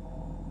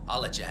know.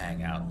 I'll let you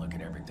hang out and look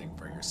at everything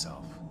for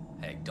yourself.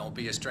 Hey, don't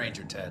be a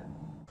stranger, Ted.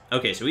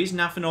 Okay, so he's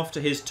naffing off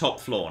to his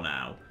top floor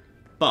now.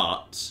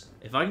 But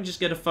if I can just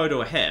get a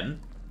photo of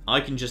him,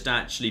 I can just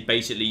actually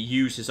basically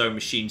use his own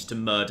machines to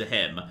murder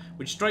him,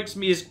 which strikes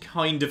me as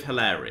kind of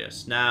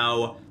hilarious.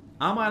 Now,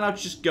 am I allowed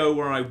to just go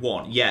where I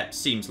want? Yeah, it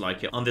seems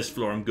like it. On this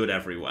floor, I'm good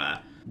everywhere.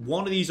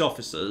 One of these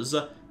officers,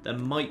 there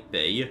might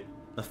be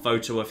a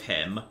photo of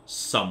him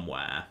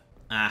somewhere.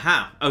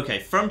 Aha. Okay,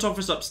 front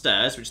office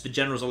upstairs, which the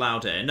general's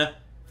allowed in.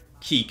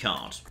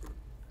 Keycard.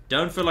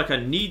 Don't feel like I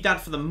need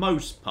that for the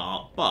most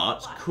part,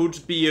 but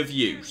could be of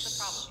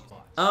use.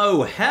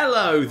 Oh,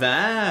 hello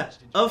there!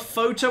 A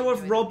photo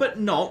of Robert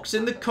Knox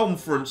in the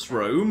conference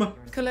room.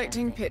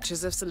 Collecting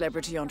pictures of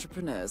celebrity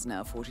entrepreneurs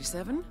now,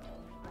 47?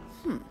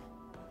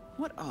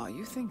 What are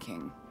you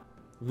thinking?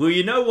 Well,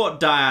 you know what,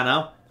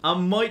 Diana? I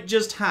might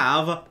just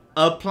have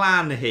a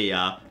plan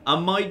here. I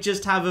might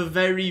just have a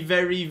very,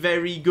 very,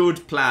 very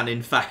good plan,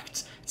 in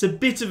fact. It's a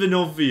bit of an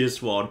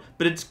obvious one,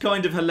 but it's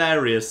kind of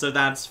hilarious, so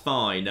that's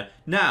fine.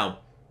 Now,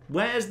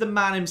 where's the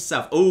man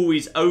himself? Oh,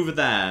 he's over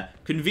there.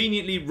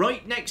 Conveniently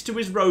right next to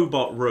his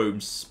robot room.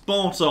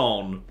 Spot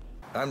on.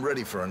 I'm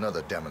ready for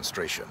another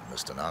demonstration,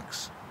 Mr.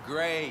 Knox.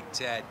 Great,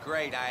 Ted,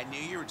 great. I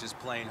knew you were just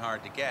playing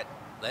hard to get.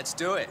 Let's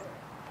do it.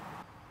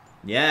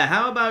 Yeah,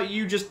 how about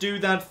you just do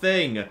that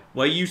thing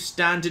where you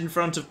stand in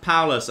front of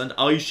Palace and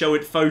I show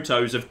it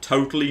photos of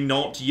totally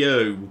not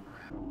you?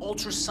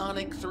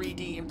 Ultrasonic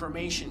 3D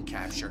information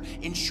capture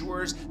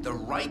ensures the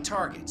right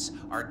targets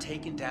are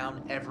taken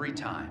down every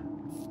time.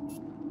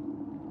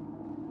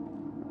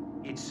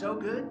 It's so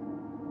good,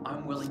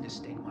 I'm willing to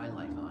stake my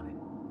life on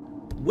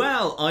it.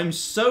 Well, I'm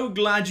so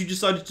glad you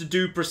decided to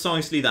do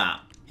precisely that.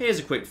 Here's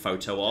a quick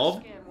photo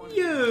of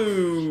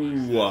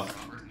you.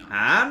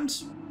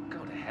 And... Go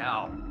to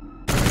hell.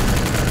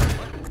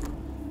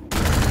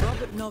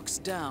 Robert Knox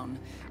down.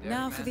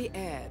 Now for the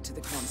heir to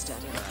the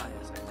Kronstadt Empire.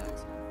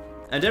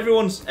 And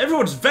everyone's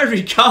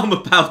very calm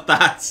about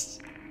that.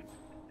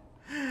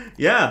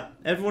 Yeah,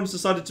 everyone's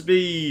decided to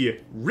be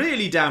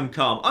really damn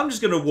calm. I'm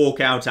just going to walk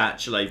out,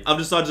 actually. I've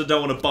decided I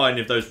don't want to buy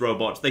any of those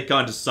robots. They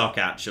kind of suck,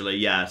 actually,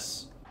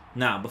 yes.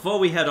 Now, before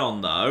we head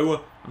on,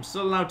 though, I'm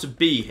still allowed to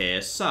be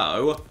here,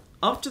 so...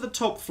 Up to the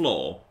top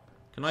floor.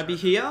 Can I be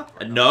here?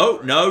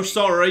 No,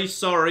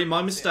 sorry,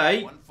 my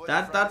mistake.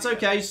 That's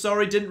okay,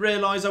 sorry, didn't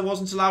realise I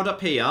wasn't allowed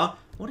up here.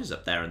 What is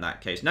up there in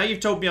that case? Now you've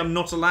told me I'm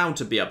not allowed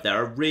to be up there,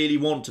 I really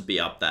want to be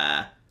up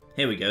there.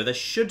 Here we go, there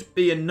should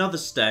be another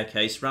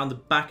staircase around the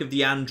back of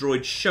the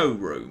Android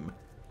showroom.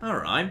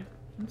 Alright,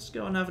 let's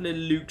go and have a little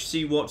look,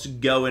 see what's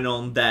going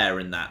on there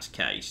in that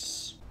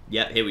case.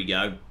 Yep, here we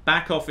go.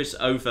 Back office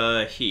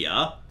over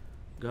here.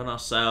 Got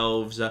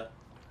ourselves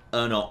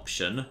an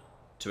option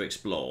to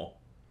explore.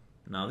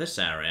 Now this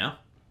area,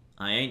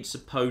 I ain't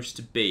supposed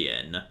to be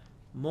in.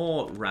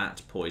 More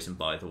rat poison,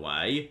 by the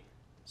way.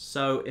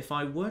 So if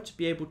I were to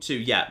be able to,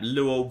 yeah,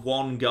 lure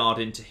one guard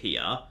into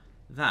here,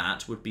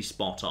 that would be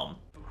spot on.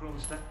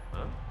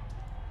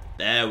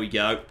 There we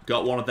go.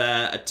 Got one of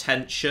their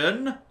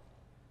attention.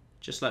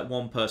 Just let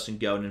one person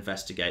go and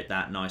investigate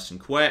that nice and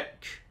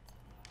quick.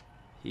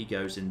 He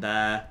goes in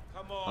there.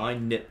 I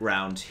nip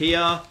round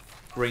here.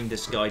 Bring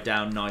this guy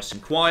down nice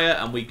and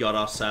quiet. And we got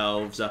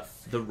ourselves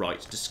the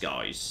right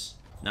disguise.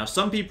 Now,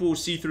 some people will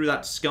see through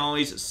that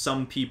disguise,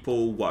 some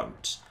people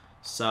won't.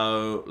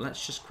 So,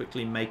 let's just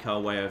quickly make our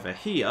way over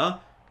here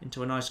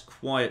into a nice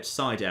quiet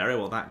side area.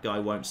 Well, that guy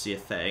won't see a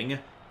thing.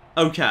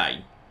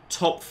 Okay,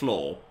 top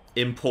floor.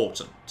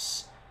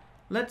 Important.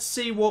 Let's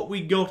see what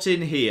we got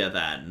in here,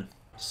 then.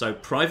 So,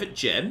 private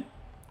gym.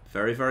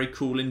 Very, very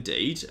cool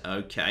indeed.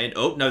 Okay, and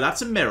oh, no,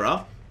 that's a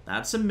mirror.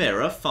 That's a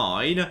mirror,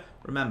 fine.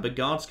 Remember,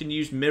 guards can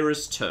use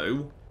mirrors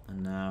too.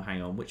 And now,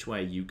 hang on, which way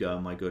are you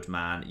going, my good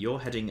man? You're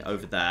heading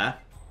over there.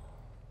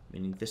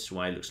 Meaning this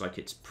way looks like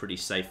it's pretty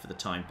safe for the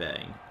time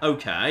being.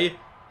 Okay,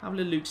 have a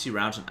little look-see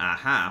around and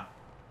aha.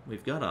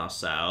 We've got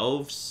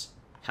ourselves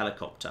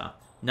helicopter.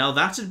 Now,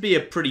 that'd be a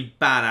pretty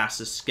badass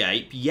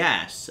escape,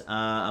 yes.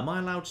 Am I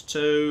allowed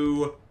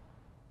to...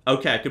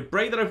 Okay, I could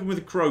break that open with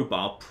a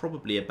crowbar.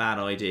 Probably a bad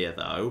idea,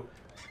 though.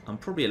 I'm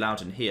probably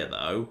allowed in here,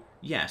 though.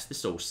 Yes,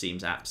 this all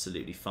seems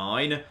absolutely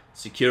fine.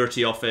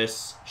 Security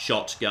office,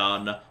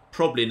 shotgun.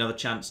 Probably another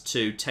chance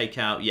to take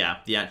out, yeah,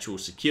 the actual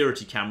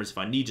security cameras if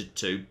I needed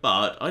to.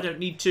 But I don't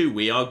need to.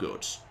 We are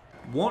good.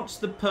 What's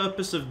the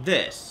purpose of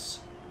this?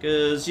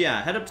 Because,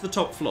 yeah, head up to the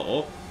top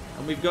floor.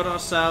 And we've got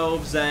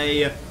ourselves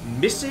a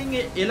missing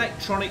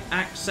electronic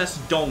access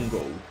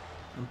dongle.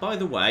 And by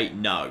the way,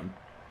 no.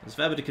 There's a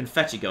fair bit of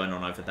confetti going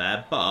on over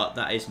there, but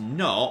that is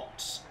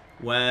not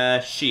where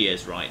she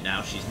is right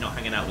now. She's not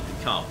hanging out with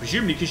the car,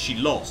 presumably because she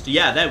lost.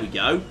 Yeah, there we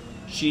go.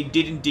 She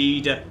did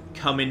indeed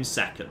come in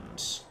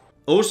second.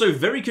 Also,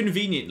 very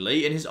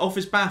conveniently, in his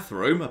office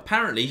bathroom,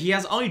 apparently he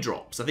has eye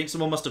drops. I think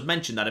someone must have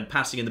mentioned that in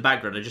passing in the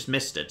background. I just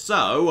missed it.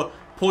 So,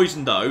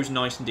 poison those,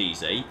 nice and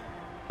easy.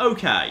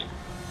 Okay.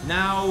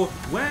 Now,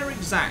 where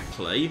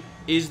exactly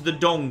is the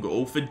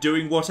dongle for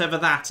doing whatever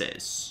that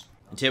is?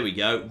 And here we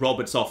go.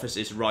 Robert's office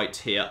is right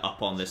here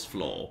up on this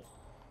floor.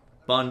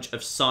 Bunch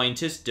of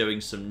scientists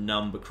doing some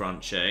number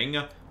crunching.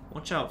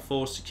 Watch out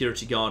for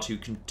security guard who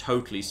can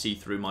totally see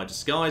through my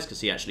disguise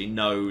because he actually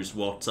knows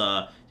what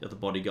the other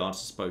bodyguards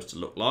are supposed to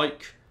look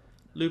like.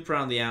 Loop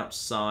around the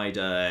outside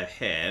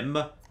him.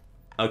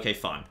 Okay,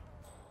 fine.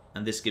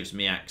 And this gives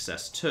me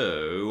access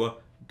to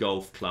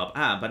golf club.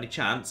 And by any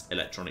chance,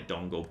 electronic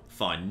dongle.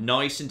 Fine.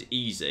 Nice and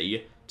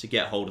easy to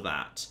get hold of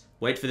that.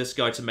 Wait for this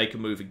guy to make a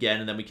move again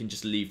and then we can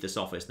just leave this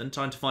office. Then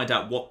time to find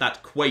out what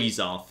that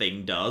quasar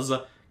thing does.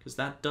 Because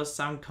that does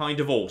sound kind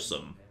of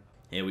awesome.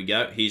 Here we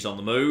go. He's on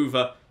the move.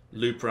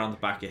 Loop around the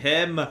back of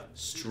him.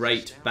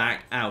 Straight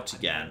back out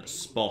again.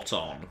 Spot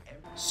on.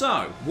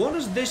 So, what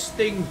does this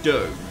thing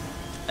do?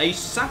 A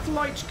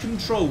satellite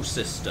control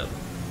system.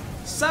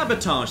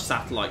 Sabotage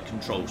satellite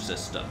control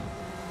system.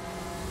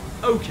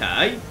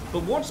 Okay,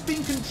 but what's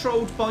being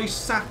controlled by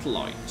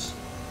satellite?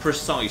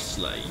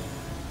 Precisely.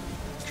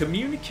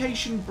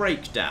 Communication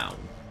breakdown.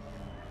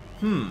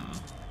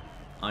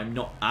 I'm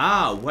not...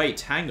 Ah,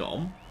 wait, hang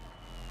on.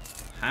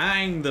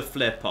 Hang the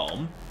flip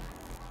on.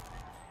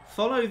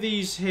 Follow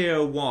these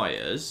here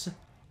wires,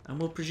 and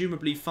we'll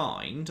presumably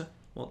find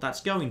what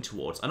that's going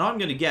towards. And I'm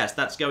going to guess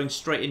that's going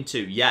straight into...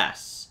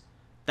 Yes.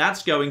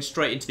 That's going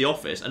straight into the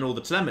office and all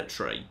the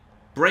telemetry.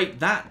 Break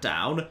that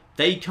down.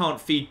 They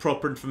can't feed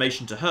proper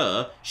information to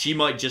her. She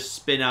might just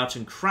spin out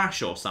and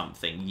crash or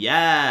something.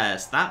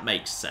 Yes, that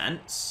makes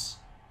sense.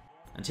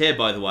 And here,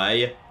 by the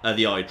way, are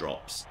the eye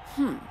drops.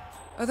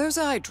 Are those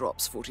eye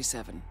drops,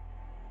 47?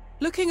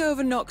 Looking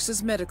over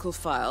Knox's medical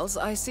files,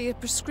 I see a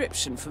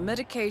prescription for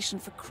medication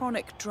for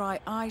chronic dry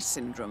eye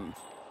syndrome.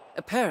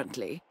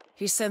 Apparently,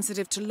 he's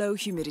sensitive to low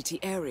humidity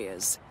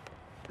areas,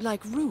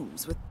 like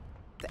rooms with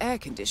the air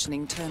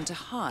conditioning turned to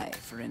high,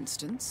 for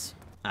instance.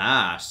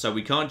 Ah, so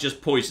we can't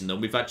just poison them.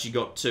 We've actually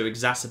got to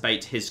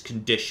exacerbate his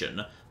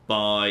condition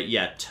by,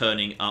 yeah,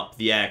 turning up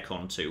the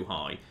aircon too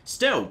high.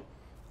 Still,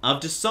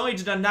 I've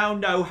decided I now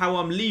know how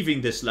I'm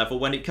leaving this level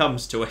when it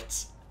comes to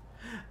it.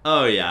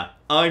 Oh yeah,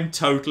 I'm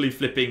totally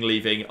flipping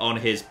leaving on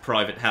his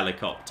private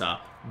helicopter.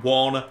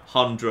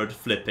 100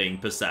 flipping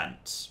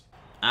 %.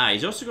 Ah,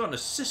 he's also got an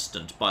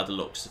assistant by the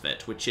looks of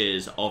it, which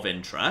is of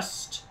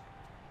interest.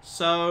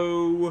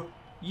 So,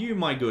 you,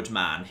 my good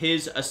man,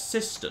 his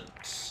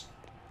assistant.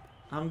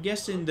 I'm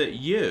guessing that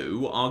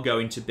you are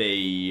going to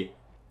be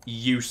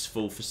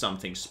useful for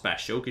something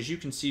special, because you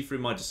can see through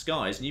my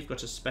disguise, and you've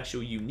got a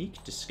special,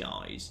 unique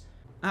disguise.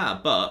 Ah,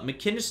 but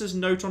McInnes's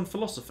note on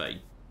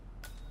philosophy.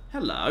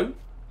 Hello.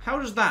 How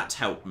does that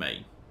help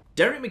me?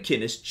 Derek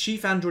McInnes,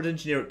 chief android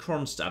engineer at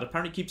Kronstadt,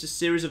 apparently keeps a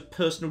series of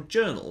personal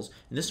journals.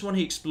 In this one,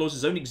 he explores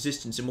his own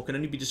existence in what can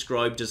only be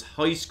described as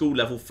high school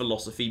level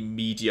philosophy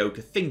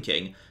mediocre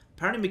thinking.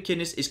 Apparently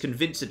McInnes is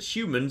convinced that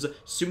humans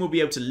soon will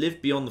be able to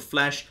live beyond the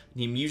flesh,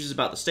 and he muses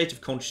about the state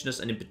of consciousness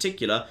and in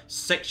particular,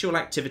 sexual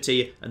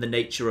activity and the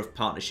nature of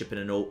partnership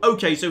and all.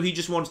 Okay, so he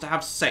just wants to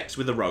have sex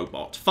with a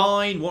robot.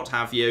 Fine, what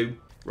have you.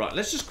 Right,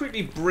 let's just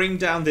quickly bring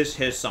down this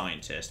here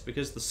scientist,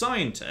 because the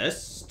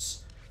scientists...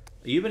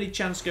 Are you by any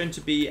chance going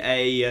to be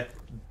a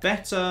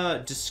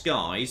better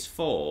disguise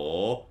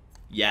for...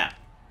 Yeah.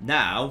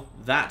 Now,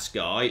 that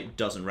guy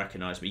doesn't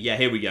recognise me. Yeah,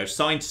 here we go.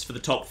 Scientist for the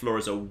top floor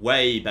is a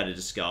way better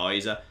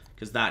disguise,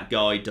 because that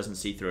guy doesn't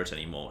see through it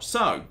anymore.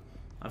 So,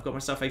 I've got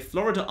myself a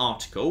Florida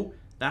article.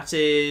 That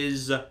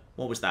is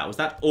What was that? Was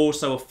that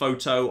also a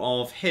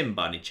photo of him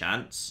by any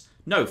chance?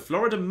 No,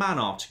 Florida Man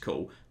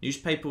article.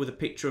 Newspaper with a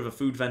picture of a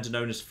food vendor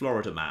known as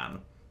Florida Man.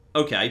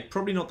 Okay,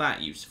 probably not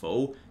that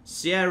useful.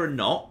 Sierra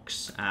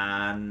Knox,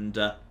 and...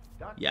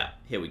 yeah,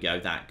 here we go,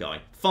 that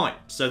guy. Fine,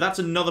 so that's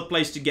another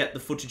place to get the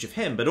footage of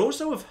him, but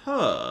also of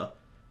her.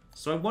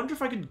 So I wonder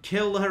if I could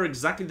kill her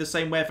exactly the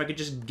same way if I could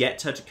just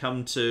get her to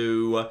come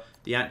to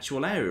the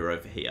actual area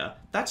over here.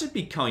 That'd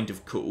be kind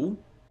of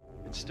cool.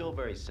 It's still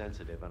very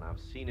sensitive, and I've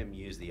seen him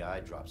use the eye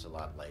drops a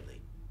lot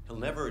lately. He'll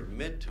never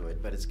admit to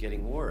it, but it's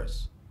getting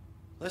worse.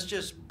 Let's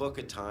just book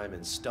a time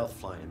and stealth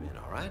fly him in,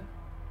 all right?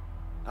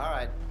 All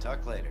right,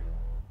 talk later.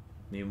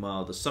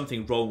 Meanwhile, there's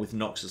something wrong with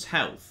Knox's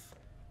health.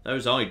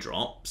 Those eye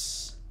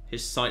drops,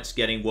 his sight's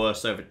getting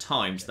worse over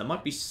time, so there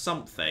might be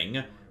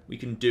something we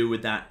can do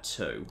with that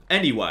too.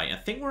 Anyway, I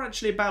think we're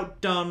actually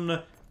about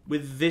done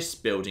with this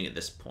building at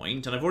this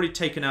point, and I've already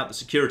taken out the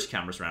security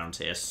cameras around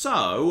here,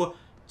 so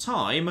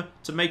time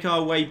to make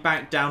our way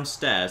back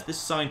downstairs. This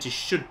scientist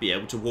should be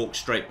able to walk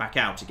straight back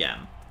out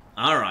again.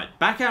 Alright,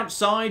 back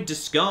outside,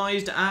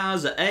 disguised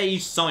as a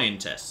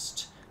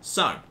scientist.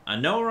 So, I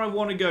know where I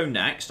want to go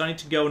next. I need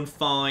to go and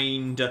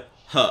find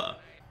her.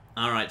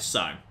 Alright,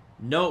 so,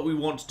 know what we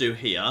want to do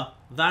here.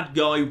 That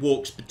guy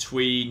walks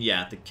between,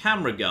 yeah, the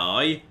camera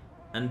guy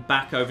and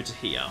back over to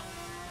here.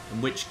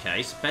 In which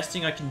case, best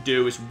thing I can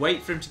do is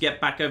wait for him to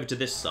get back over to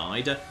this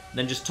side,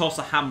 then just toss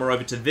a hammer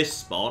over to this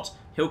spot.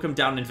 He'll come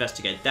down and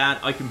investigate that.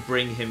 I can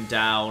bring him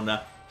down.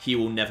 He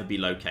will never be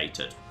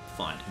located.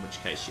 Fine, in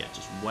which case, yeah,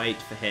 just wait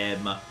for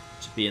him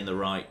to be in the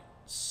right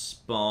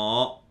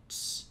spot.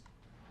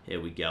 Here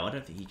we go. I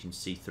don't think he can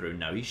see through.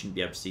 No, he shouldn't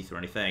be able to see through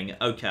anything.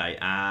 Okay,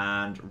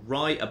 and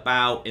right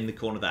about in the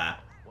corner there.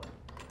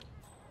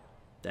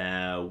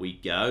 There we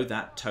go.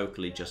 That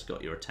totally just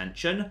got your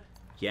attention.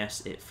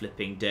 Yes, it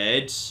flipping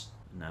did.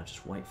 Now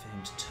just wait for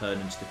him to turn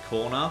into the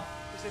corner.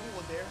 Is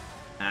anyone there?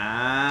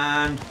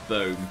 And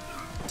boom.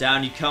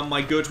 Down you come,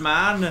 my good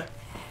man.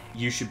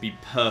 You should be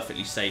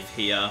perfectly safe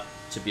here,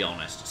 to be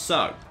honest.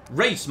 So,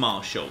 race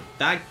marshal.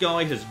 That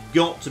guy has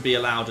got to be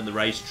allowed in the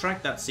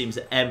racetrack. That seems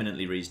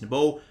eminently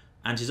reasonable.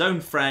 And his own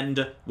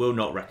friend will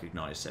not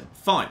recognise him.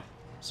 Fine.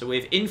 So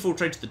we've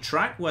infiltrated the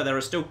track where there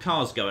are still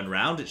cars going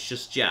around. It's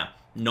just, yeah,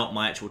 not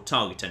my actual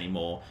target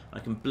anymore. I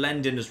can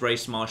blend in as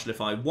race marshal if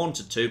I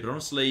wanted to, but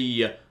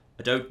honestly,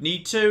 I don't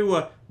need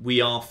to.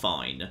 We are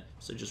fine.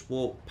 So just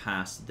walk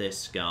past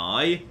this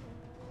guy.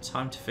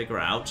 Time to figure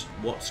out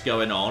what's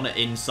going on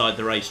inside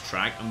the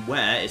racetrack and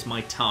where is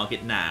my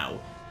target now.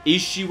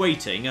 Is she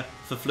waiting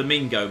for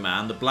Flamingo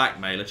Man, the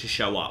blackmailer, to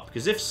show up?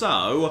 Because if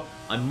so,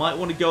 I might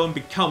want to go and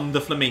become the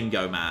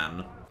Flamingo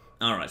Man.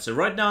 Alright, so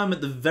right now I'm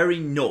at the very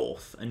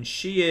north, and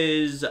she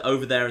is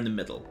over there in the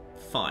middle.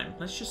 Fine,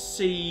 let's just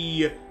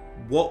see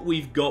what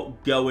we've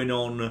got going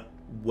on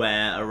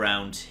where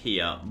around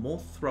here. More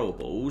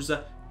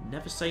throwables.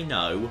 Never say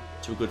no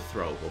to a good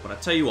throwable. But I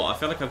tell you what, I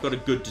feel like I've got a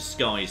good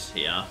disguise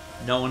here.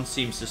 No one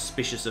seems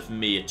suspicious of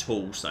me at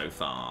all so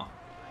far.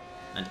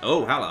 And,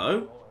 oh,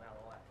 hello.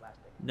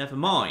 Never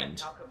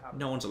mind.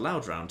 No one's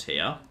allowed around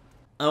here.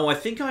 Oh, I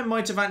think I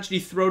might have actually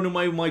thrown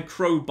away my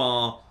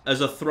crowbar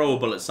as a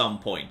throwable at some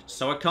point.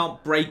 So I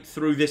can't break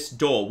through this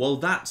door. Well,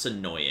 that's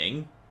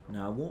annoying.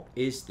 Now, what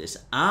is this?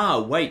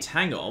 Ah, wait,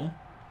 hang on.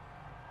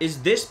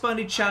 Is this by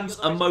any chance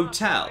a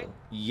motel?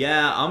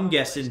 Yeah, I'm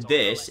guessing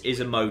this is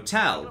a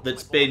motel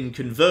that's been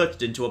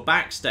converted into a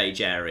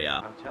backstage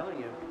area. I'm telling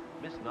you,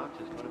 Miss Knox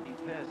is going to be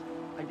pissed.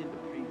 I did the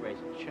pre-race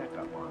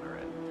checkup on her,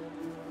 and,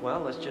 well,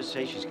 let's just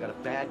say she's got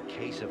a bad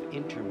case of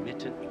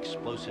intermittent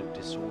explosive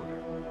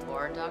disorder.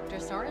 Poor Dr.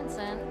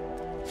 Sorensen.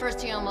 First,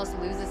 he almost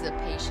loses a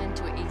patient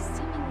to a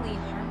seemingly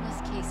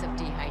harmless case of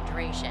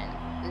dehydration.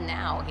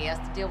 Now he has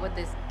to deal with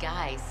this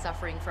guy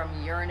suffering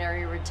from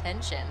urinary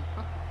retention.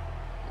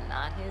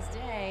 Not his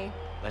day.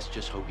 Let's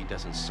just hope he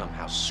doesn't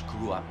somehow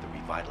screw up the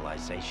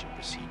revitalization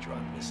procedure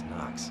on Miss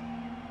Knox.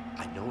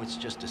 I know it's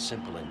just a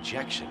simple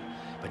injection,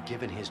 but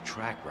given his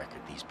track record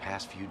these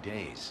past few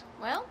days...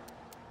 Well,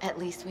 at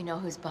least we know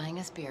who's buying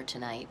us beer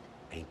tonight.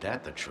 Ain't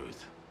that the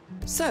truth?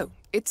 So,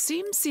 it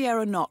seems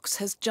Sierra Knox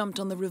has jumped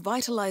on the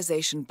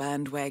revitalization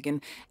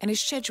bandwagon and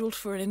is scheduled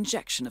for an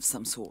injection of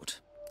some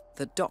sort.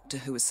 The doctor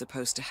who is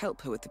supposed to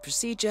help her with the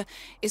procedure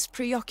is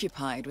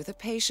preoccupied with a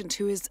patient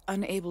who is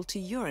unable to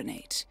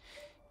urinate.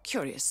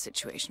 Curious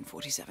situation,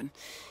 47.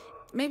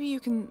 Maybe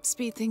you can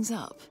speed things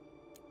up.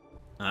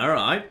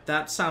 Alright,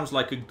 that sounds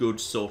like a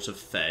good sort of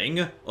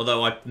thing.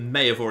 Although I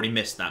may have already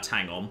missed that,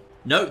 hang on.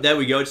 No, there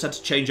we go, I just had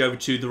to change over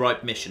to the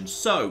right mission.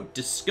 So,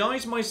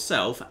 disguise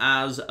myself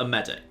as a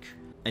medic.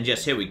 And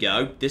yes, here we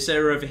go. This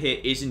area over here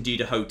is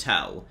indeed a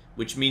hotel,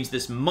 which means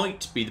this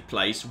might be the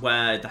place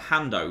where the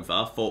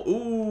handover for...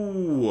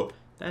 Ooh,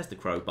 there's the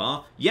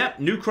crowbar. Yep,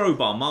 new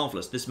crowbar,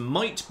 marvellous. This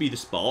might be the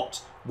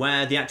spot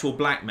where the actual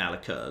blackmail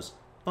occurs.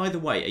 By the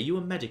way, are you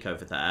a medic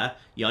over there?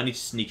 Yeah, I need to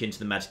sneak into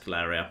the medical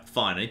area.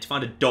 Fine, I need to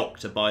find a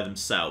doctor by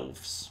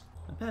themselves.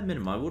 At bare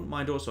minimum, I wouldn't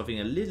mind also having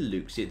a little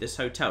look-see at this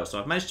hotel. So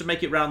I've managed to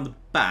make it round the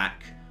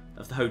back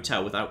of the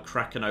hotel without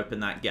cracking open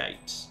that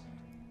gate.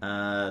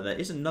 There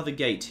is another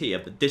gate here,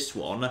 but this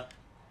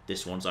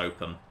one's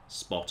open.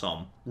 Spot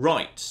on.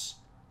 Right.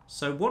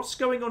 So what's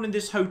going on in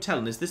this hotel?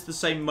 And is this the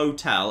same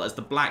motel as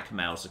the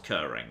blackmail's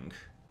occurring?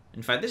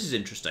 In fact, this is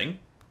interesting.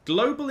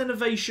 Global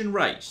Innovation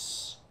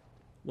Race.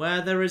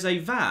 Where there is a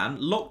van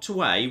locked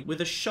away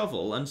with a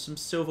shovel and some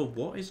silver.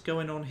 What is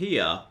going on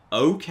here?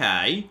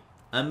 Okay.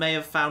 I may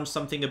have found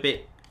something a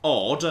bit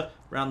odd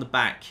around the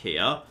back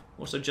here.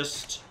 Also,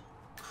 just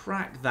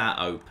crack that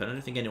open. I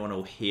don't think anyone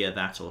will hear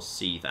that or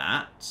see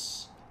that.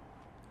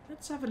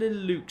 Let's have a little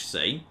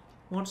look-see.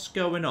 What's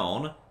going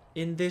on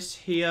in this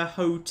here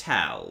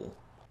hotel?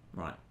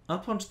 Right,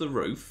 up onto the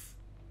roof.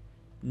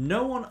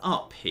 No one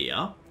up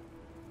here,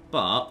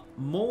 but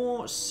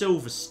more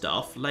silver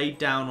stuff laid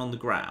down on the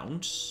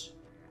ground.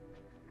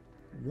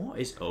 What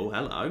is... Oh,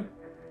 hello.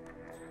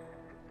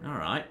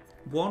 Alright.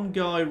 One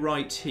guy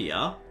right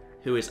here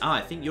who is...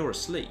 I think you're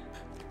asleep.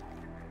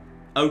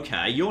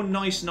 Okay, you're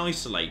nice and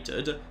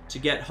isolated to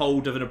get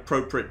hold of an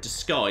appropriate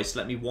disguise to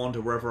let me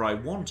wander wherever I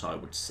want, I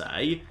would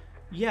say.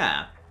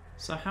 Yeah.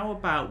 So how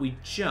about we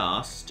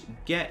just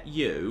get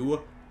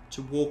you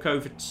to walk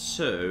over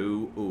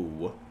to...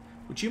 Ooh.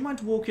 Would you mind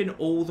walking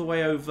all the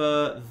way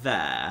over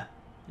there?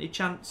 Any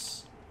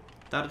chance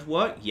that'd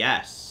work?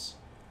 Yes.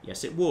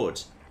 Yes, it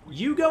would.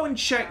 You go and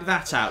check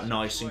that out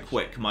nice and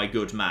quick, my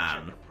good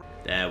man.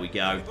 There we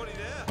go.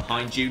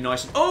 Behind you,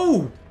 nice and...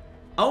 Oh!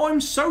 Oh,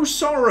 I'm so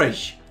sorry.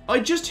 I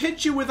just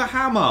hit you with a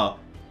hammer.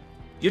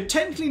 You're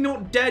technically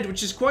not dead,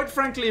 which is quite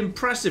frankly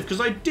impressive,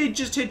 because I did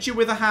just hit you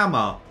with a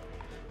hammer.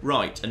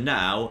 Right, and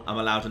now I'm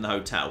allowed in the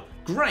hotel.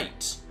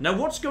 Great. Now,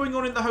 what's going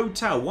on in the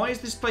hotel? Why is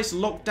this place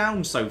locked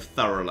down so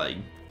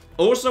thoroughly?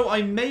 Also,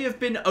 I may have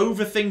been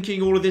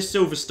overthinking all of this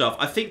silver stuff.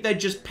 I think they're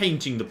just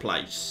painting the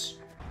place.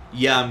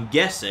 Yeah, I'm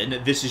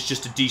guessing this is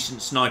just a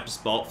decent sniper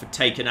spot for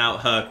taking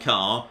out her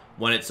car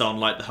when it's on,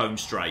 like, the home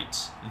straight.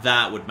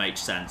 That would make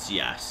sense,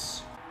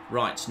 yes.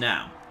 Right,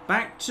 now,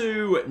 back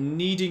to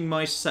needing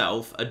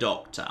myself a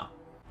doctor.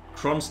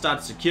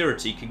 Kronstadt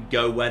security can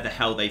go where the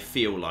hell they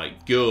feel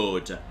like.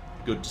 Good.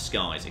 Good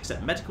disguise,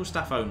 except medical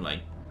staff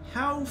only.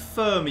 How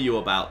firm are you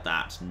about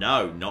that?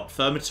 No, not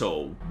firm at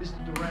all.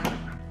 Mr. Durant,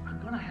 I'm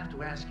gonna have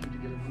to ask you to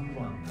get a move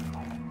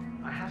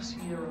on. I have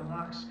Sierra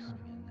Knox coming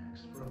in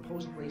next for a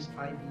post-race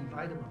IV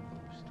vitamin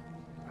boost.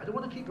 I don't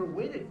want to keep her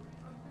waiting.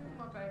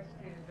 My bag's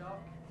here, Doc.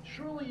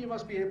 Surely you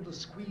must be able to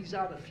squeeze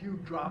out a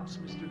few drops,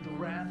 Mr.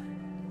 Durant.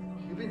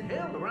 You've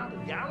inhaled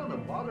around a gallon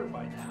of water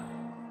by now.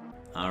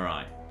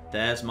 Alright,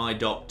 there's my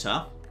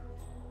doctor.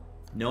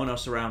 No one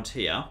else around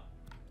here.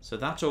 So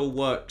that all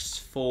works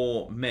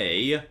for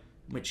me. In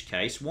which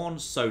case, one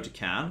soda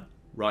can,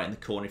 right in the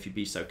corner if you'd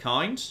be so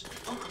kind.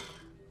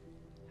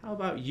 How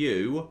about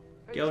you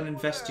go and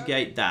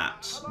investigate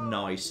that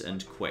nice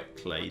and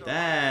quickly.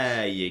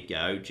 There you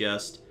go.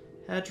 Just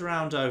head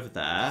around over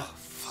there.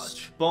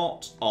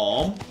 Spot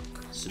on.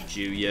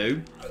 Subdue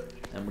you.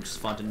 Then we'll just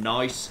find a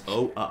nice...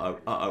 Oh, uh-oh,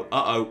 uh-oh,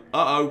 uh-oh,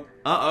 uh-oh,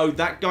 uh-oh.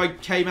 That guy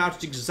came out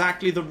at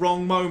exactly the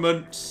wrong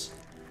moment.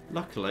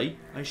 Luckily,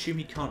 I assume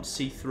he can't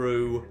see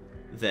through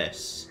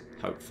this,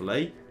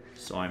 hopefully.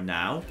 So I'm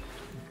now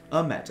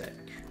a medic.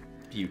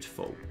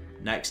 Beautiful.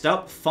 Next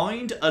up,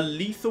 find a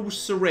lethal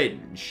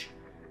syringe,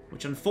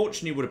 which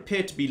unfortunately would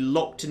appear to be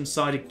locked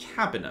inside a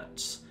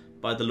cabinet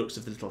by the looks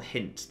of the little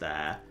hint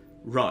there.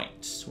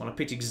 Right. Well, I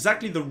picked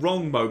exactly the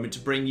wrong moment to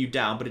bring you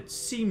down, but it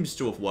seems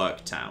to have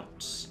worked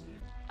out.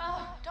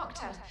 Oh,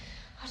 Doctor.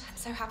 God, I'm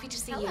so happy to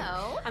see you.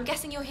 Hello. I'm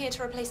guessing you're here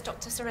to replace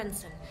Dr.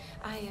 Sorensen.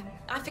 I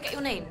forget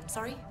your name,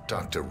 sorry.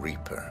 Dr.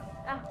 Reaper.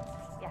 Ah,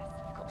 yes,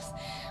 of course.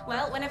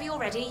 Well, whenever you're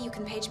ready, you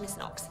can page Miss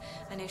Knox.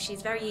 I know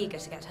she's very eager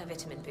to get her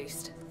vitamin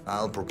boost.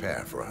 I'll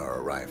prepare for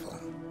her arrival.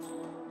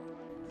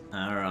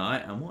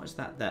 Alright, and what is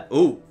that there?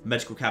 Oh,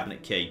 medical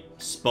cabinet key.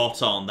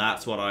 Spot on,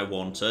 that's what I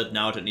wanted.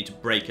 Now I don't need to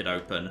break it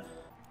open.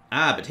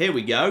 Ah, but here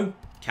we go.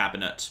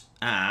 Cabinet.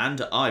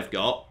 And I've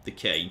got the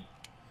key.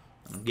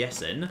 I'm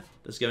guessing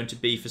there's going to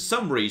be, for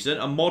some reason,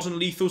 a modern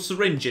lethal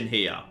syringe in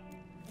here.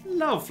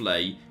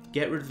 Lovely.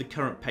 Get rid of the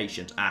current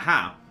patient.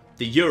 Aha.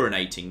 The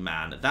urinating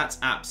man. That's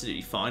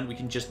absolutely fine. We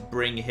can just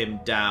bring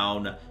him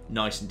down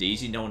nice and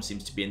easy. No one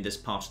seems to be in this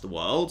part of the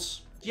world.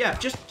 Yeah,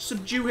 just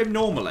subdue him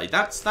normally.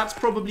 That's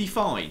probably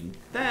fine.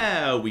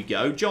 There we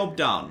go. Job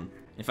done.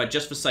 In fact,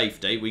 just for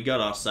safety, we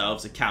got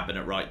ourselves a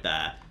cabinet right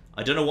there.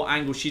 I don't know what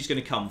angle she's going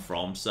to come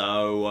from,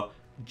 so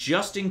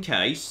just in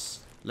case,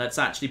 let's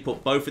actually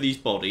put both of these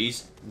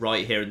bodies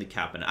right here in the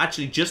cabinet.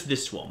 Actually, just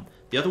this one.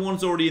 The other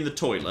one's already in the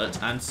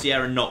toilet, and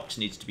Sierra Knox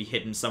needs to be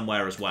hidden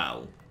somewhere as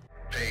well.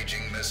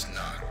 Paging Miss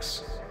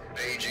Knox.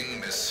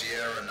 Paging Miss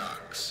Sierra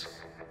Knox.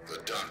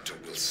 The doctor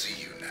will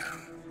see you now.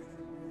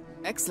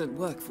 Excellent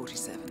work,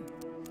 47.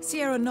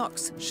 Sierra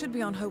Knox should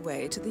be on her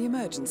way to the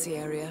emergency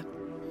area.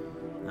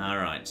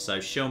 Alright, so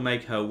she'll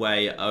make her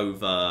way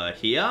over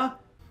here.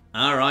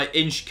 Alright,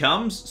 in she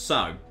comes.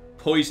 So,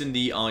 poison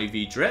the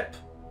IV drip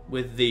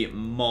with the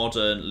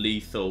modern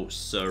lethal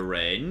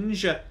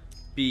syringe.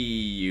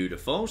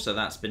 Beautiful. So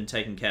that's been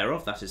taken care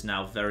of. That is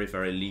now very,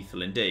 very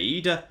lethal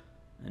indeed.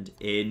 And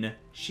in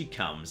she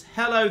comes.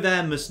 Hello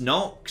there, Miss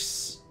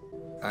Knox.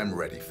 I'm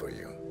ready for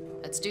you.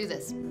 Let's do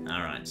this.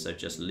 Alright, so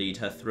just lead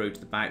her through to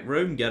the back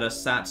room, get her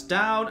sat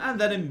down, and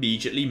then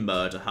immediately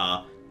murder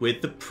her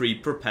with the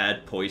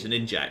pre-prepared poison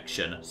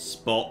injection.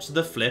 Spot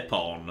the flip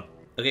on.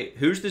 Okay,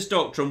 who's this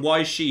doctor and why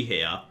is she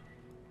here?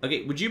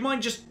 Okay, would you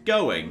mind just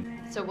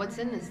going? So what's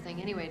in this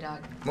thing anyway,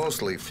 Doc?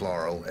 Mostly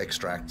floral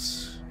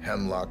extracts,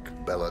 hemlock,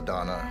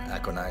 belladonna,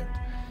 aconite.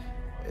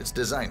 It's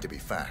designed to be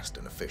fast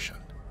and efficient.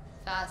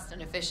 Fast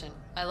and efficient.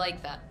 I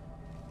like that.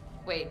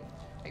 Wait,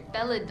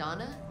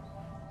 belladonna?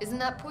 Isn't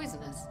that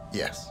poisonous?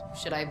 Yes.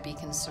 Should I be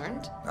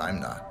concerned? I'm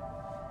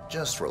not.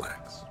 Just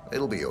relax.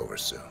 It'll be over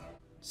soon.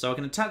 So I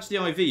can attach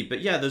the IV, but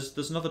yeah,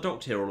 there's another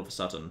doctor here all of a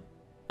sudden.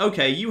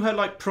 Okay, you her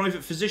like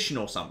private physician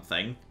or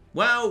something.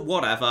 Well,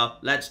 whatever.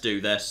 Let's do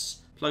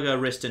this. Plug her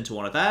wrist into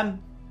one of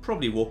them.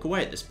 Probably walk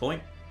away at this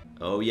point.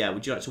 Oh yeah,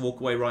 would you like to walk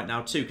away right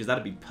now too? Because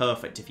that'd be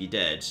perfect if you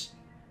did.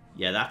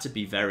 Yeah, that'd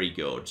be very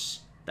good.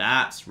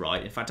 That's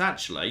right. In fact,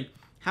 actually,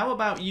 how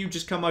about you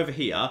just come over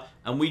here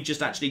and we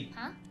just actually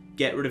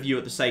get rid of you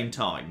at the same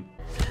time?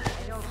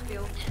 I don't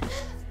feel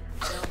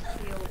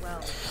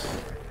well.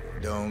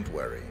 Don't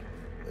worry.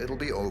 It'll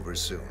be over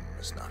soon,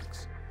 Miss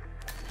Knox.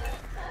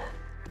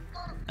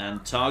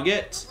 And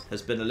target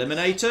has been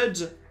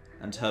eliminated,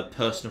 and her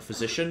personal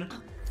physician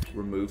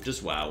removed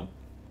as well.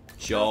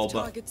 Job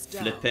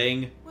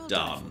flipping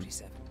done.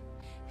 47.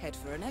 Head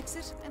for an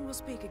exit, and we'll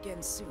speak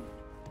again soon.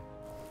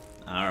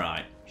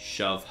 Alright,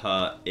 shove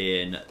her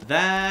in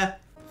there.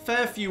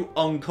 Fair few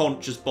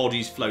unconscious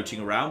bodies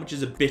floating around, which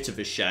is a bit of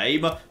a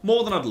shame.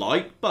 More than I'd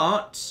like,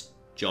 but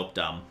job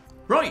done.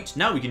 Right,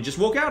 now we can just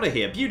walk out of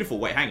here. Beautiful.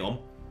 Wait, hang on.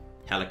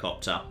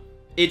 Helicopter.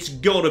 It's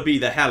gotta be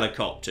the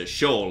helicopter,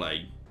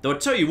 surely. Though I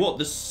tell you what,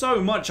 there's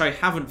so much I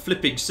haven't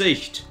flipping seen.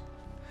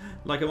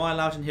 Like, am I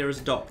allowed in here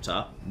as a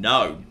doctor?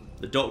 No,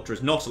 the doctor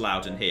is not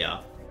allowed in here.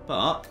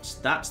 But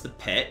that's the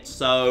pit,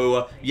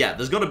 so yeah,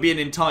 there's got to be an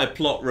entire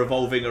plot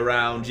revolving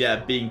around,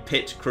 yeah, being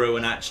pit crew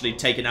and actually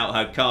taking out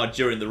her car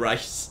during the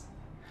race.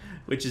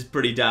 Which is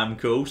pretty damn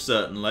cool,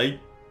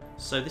 certainly.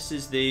 So this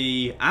is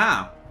the...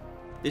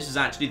 this is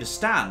actually the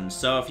stand.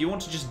 So if you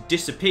want to just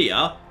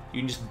disappear,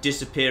 you can just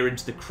disappear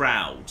into the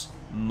crowd.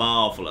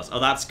 Marvellous. Oh,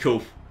 that's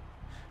cool.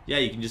 Yeah,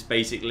 you can just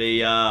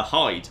basically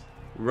hide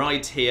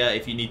right here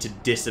if you need to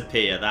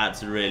disappear.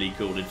 That's really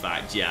cool, in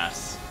fact,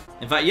 yes.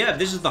 In fact, yeah,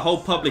 this is the whole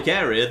public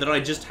area that I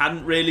just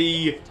hadn't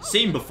really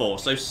seen before.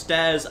 So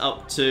stairs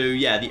up to,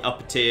 yeah, the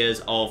upper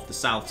tiers of the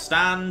South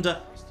Stand.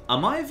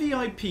 Am I a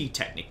VIP,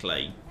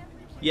 technically?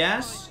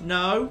 Yes?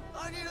 No?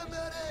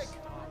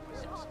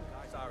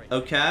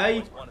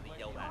 Okay.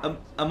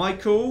 Am I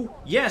cool?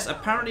 Yes,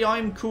 apparently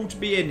I'm cool to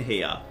be in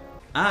here.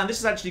 And this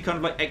is actually kind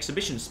of like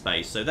exhibition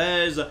space. So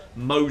there's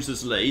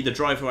Moses Lee, the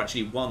driver who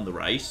actually won the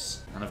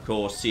race. And of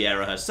course,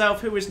 Sierra herself,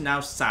 who is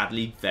now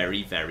sadly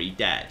very, very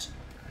dead.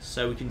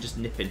 So we can just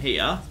nip in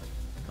here.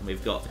 And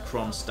we've got the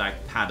Kronstag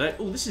paddock.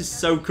 Oh, this is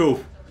so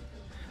cool.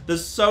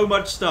 There's so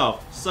much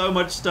stuff. So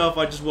much stuff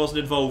I just wasn't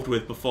involved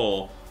with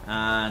before.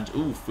 And,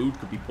 ooh, food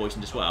could be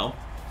poisoned as well.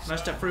 Can I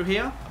step through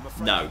here?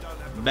 No.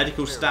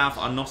 Medical staff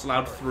are not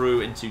allowed through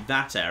into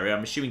that area.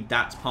 I'm assuming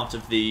that's part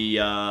of the,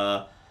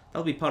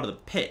 that'll be part of the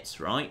pits,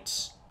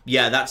 right?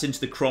 Yeah, that's into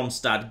the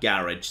Kronstad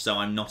garage, so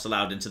I'm not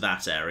allowed into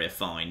that area.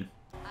 Fine.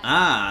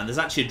 And there's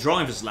actually a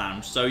driver's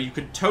lounge, so you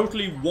could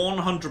totally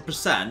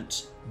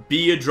 100%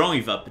 be a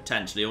driver,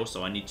 potentially.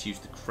 Also, I need to use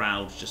the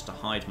crowd just to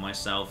hide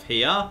myself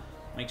here.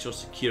 Make sure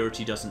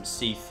security doesn't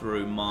see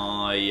through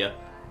my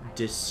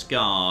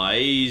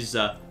disguise.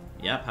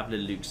 Yep, have a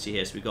little look-see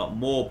here. So we've got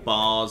more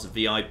bars,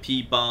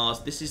 VIP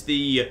bars. This is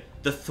the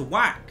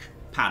Thwack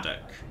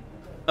paddock.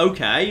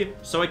 Okay,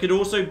 so I could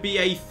also be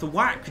a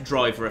Thwack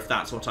driver if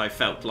that's what I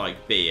felt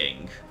like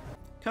being.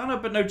 Can't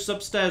help but notice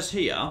upstairs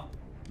here,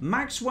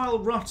 Maxwell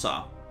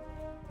Rutter.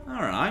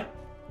 Alright,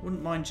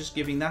 wouldn't mind just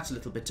giving that a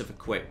little bit of a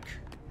quick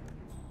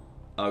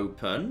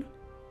open.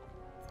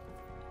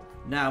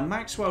 Now,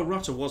 Maxwell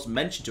Rutter was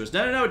mentioned to us.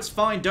 No, it's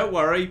fine. Don't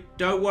worry.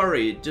 Don't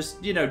worry.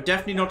 Just, you know,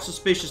 definitely not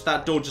suspicious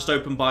that door just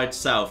opened by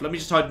itself. Let me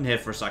just hide in here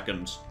for a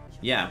second.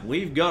 Yeah,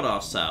 we've got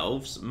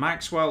ourselves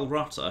Maxwell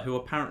Rutter, who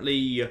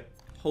apparently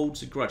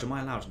holds a grudge. Am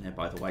I allowed in here,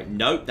 by the way?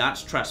 Nope,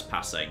 that's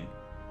trespassing.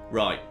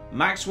 Right,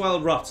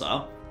 Maxwell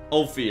Rutter.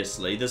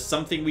 Obviously, there's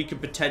something we could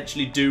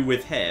potentially do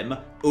with him.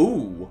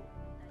 Ooh.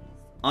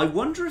 I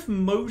wonder if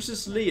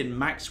Moses Lee and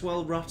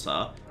Maxwell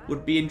Rutter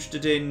would be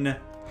interested in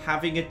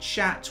having a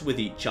chat with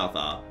each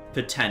other,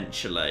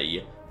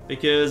 potentially.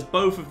 Because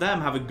both of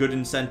them have a good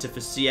incentive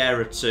for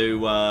Sierra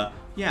to,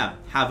 yeah,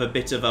 have a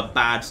bit of a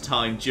bad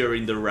time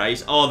during the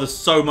race. Oh, there's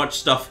so much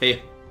stuff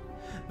here.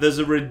 There's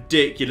a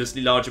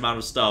ridiculously large amount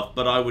of stuff,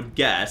 but I would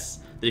guess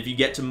that if you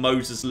get to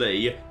Moses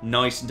Lee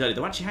nice and early...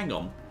 Though, actually, hang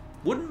on.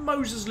 Wouldn't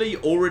Moses Lee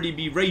already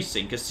be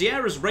racing? Because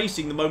Sierra's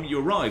racing the moment you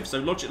arrive, so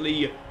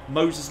logically,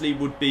 Moses Lee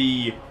would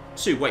be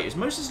too. Wait, is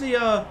Moses Lee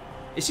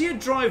is he a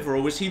driver,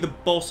 or is he the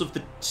boss of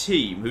the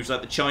team, who's like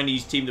the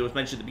Chinese team that was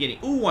mentioned at the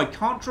beginning? Ooh, I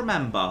can't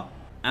remember.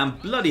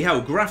 And bloody hell,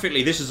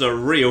 graphically, this is a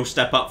real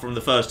step up from the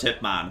first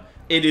Hitman.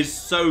 It is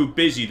so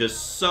busy, there's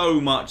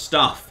so much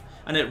stuff.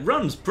 and it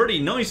runs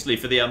pretty nicely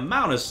for the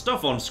amount of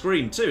stuff on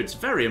screen too. It's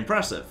very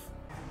impressive.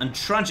 And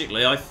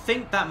tragically, I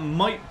think that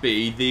might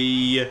be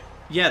the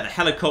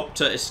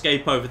helicopter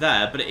escape over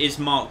there, but it is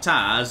marked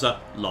as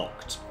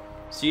locked.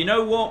 So you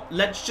know what?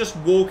 Let's just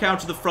walk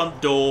out of the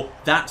front door.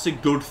 That's a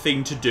good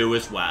thing to do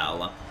as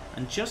well.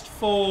 And just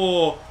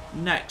for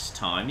next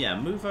time, yeah,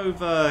 move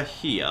over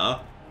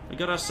here. We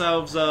got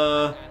ourselves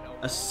a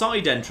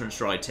side entrance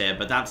right here,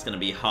 but that's going to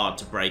be hard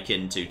to break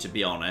into, to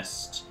be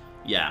honest.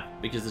 Yeah,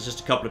 because there's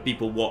just a couple of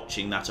people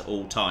watching that at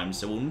all times,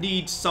 so we'll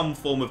need some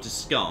form of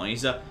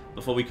disguise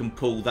before we can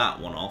pull that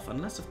one off.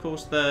 Unless, of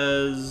course,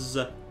 there's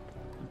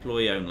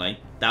employee only.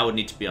 That would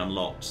need to be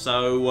unlocked.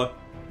 So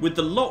with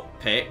the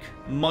lockpick,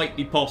 might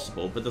be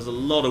possible, but there's a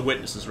lot of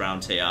witnesses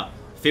around here.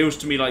 Feels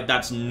to me like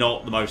that's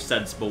not the most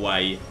sensible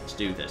way to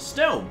do this.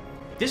 Still,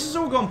 this has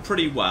all gone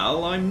pretty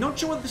well. I'm not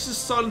sure whether this is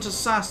Silent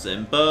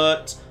Assassin,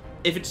 but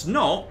if it's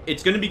not,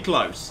 it's going to be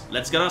close.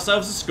 Let's get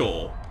ourselves a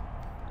score.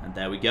 And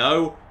there we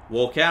go.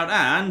 Walk out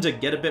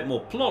and get a bit more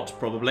plot,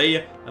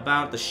 probably,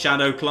 about the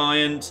Shadow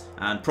Client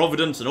and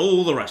Providence and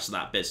all the rest of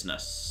that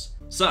business.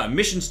 So,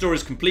 mission story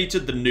is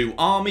completed, the new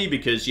army,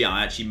 because, yeah,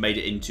 I actually made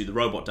it into the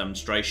robot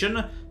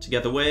demonstration,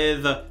 together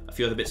with a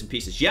few other bits and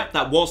pieces. Yep,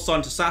 that was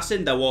Silent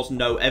Assassin. There was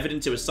no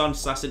evidence. It was Silent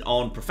Assassin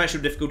on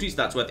professional difficulties.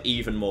 That's worth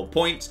even more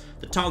points.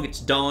 The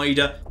targets died.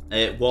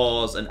 It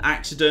was an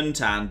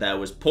accident, and there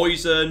was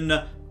poison.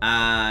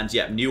 And,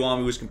 yeah, new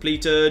army was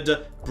completed.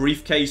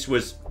 Briefcase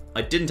was...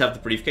 I didn't have the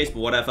briefcase,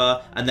 but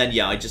whatever. And then,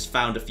 yeah, I just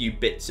found a few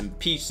bits and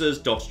pieces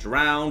dotted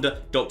around.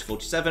 Dr.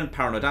 47,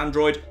 Paranoid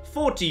Android,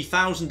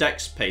 40,000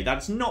 XP.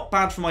 That's not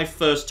bad for my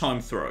first time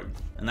through.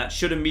 And that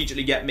should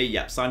immediately get me,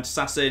 yep, Silent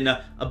Assassin,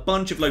 a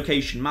bunch of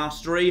location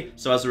mastery.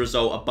 So as a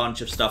result, a bunch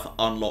of stuff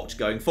unlocked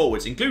going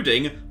forwards,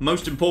 including,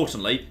 most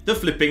importantly, the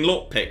flipping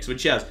lockpicks,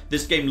 which, yes,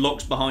 this game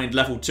locks behind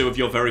level 2 of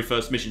your very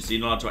first mission, so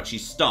you're not allowed to actually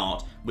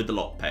start with the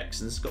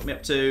lockpicks. And this got me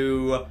up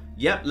to,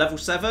 yep, level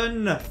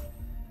 7.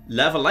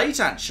 Level 8,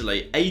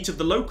 actually. 8 of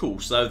the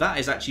locals, so that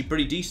is actually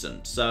pretty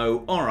decent.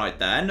 So, alright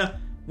then.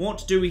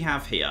 What do we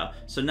have here?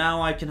 So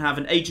now I can have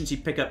an agency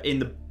pickup in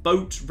the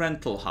boat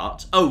rental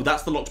hut. Oh,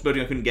 that's the locked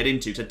building I couldn't get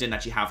into, so I didn't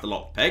actually have the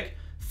lockpick.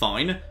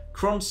 Fine.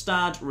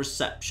 Kronstadt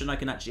reception. I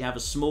can actually have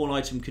a small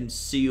item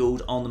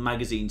concealed on the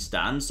magazine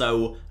stand,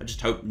 so I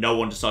just hope no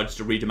one decides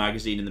to read a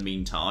magazine in the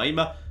meantime.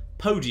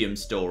 Podium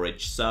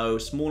storage, so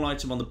small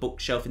item on the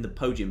bookshelf in the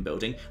podium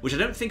building, which I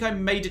don't think I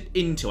made it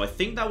into. I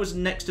think that was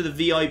next to the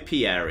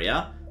VIP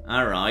area.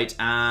 Alright,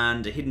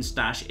 and a hidden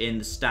stash in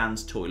the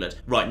stands toilet.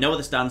 Right, no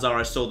other stands are.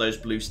 I saw those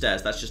blue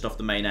stairs. That's just off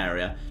the main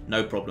area.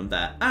 No problem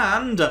there.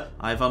 And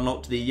I've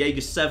unlocked the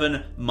Jaeger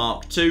 7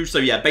 Mark II. So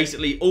yeah,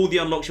 basically all the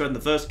unlocks you had in the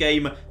first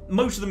game,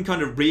 most of them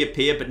kind of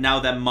reappear, but now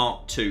they're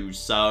Mark IIs.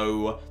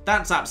 So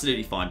that's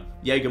absolutely fine.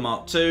 Jaeger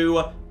Mark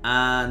II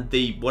and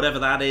the whatever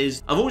that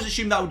is. I've always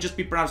assumed that would just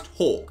be pronounced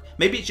Hawk.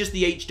 Maybe it's just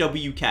the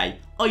HWK.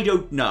 I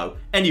don't know.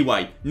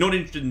 Anyway, not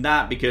interested in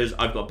that because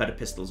I've got better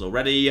pistols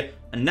already.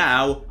 And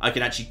now I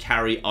can actually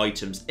carry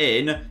items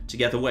in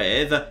together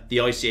with the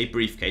ICA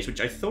briefcase, which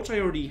I thought I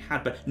already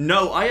had. But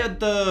no, I had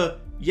the...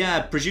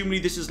 Yeah, presumably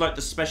this is like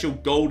the special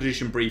gold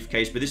edition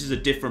briefcase, but this is a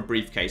different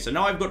briefcase. So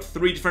now I've got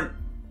 3 different...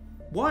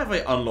 Why have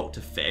I unlocked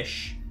a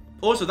fish?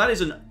 Also, that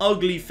is an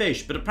ugly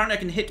fish, but apparently I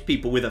can hit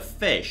people with a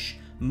fish.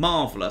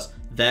 Marvellous.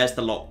 There's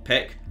the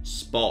lockpick.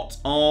 Spot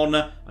on.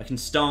 I can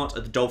start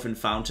at the Dolphin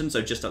Fountain,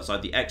 so just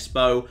outside the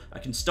expo. I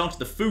can start at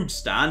the food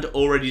stand,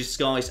 already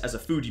disguised as a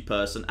foodie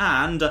person.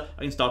 And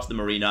I can start at the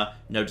marina,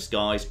 no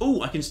disguise.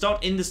 Oh, I can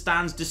start in the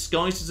stands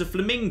disguised as a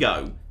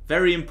flamingo.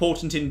 Very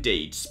important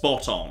indeed.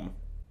 Spot on.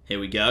 Here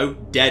we go.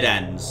 Dead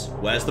ends.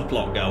 Where's the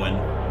plot going?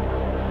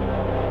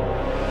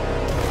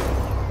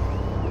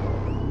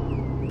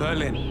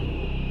 Berlin.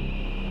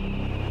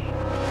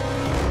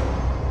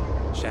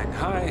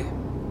 Shanghai.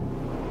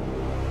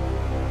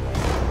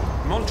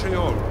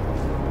 Montreal.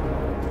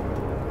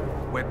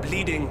 We're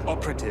bleeding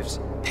operatives.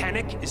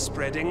 Panic is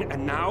spreading,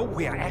 and now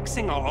we are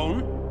axing our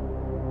own?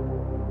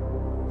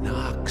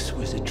 Knox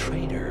was a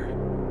traitor.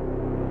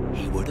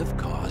 He would have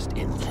caused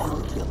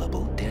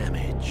incalculable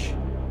damage.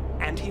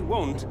 And he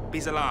won't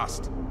be the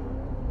last.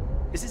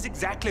 This is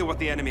exactly what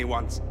the enemy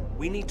wants.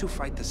 We need to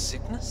fight the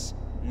sickness,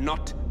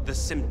 not the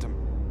symptom.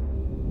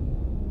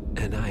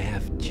 And I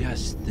have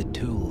just the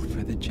tool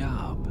for the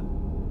job.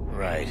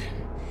 Right.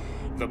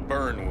 The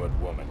Burnwood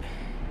woman.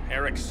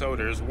 Eric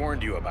Soders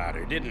warned you about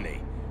her, didn't he?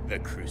 The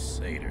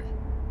Crusader.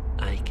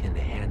 I can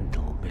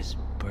handle Miss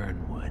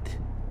Burnwood.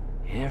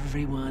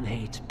 Everyone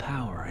hates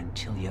power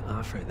until you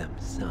offer them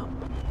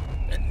some.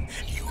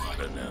 You ought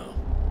to know.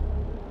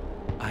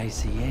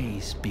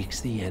 ICA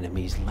speaks the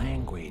enemy's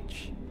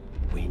language.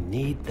 We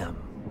need them.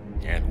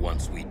 And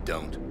once we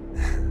don't?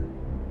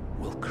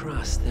 We'll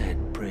cross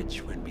that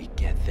bridge when we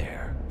get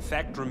there.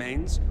 Fact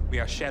remains, we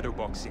are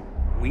shadowboxing.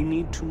 We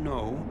need to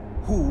know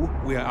who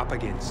we are up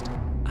against.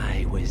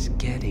 I was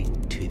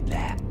getting to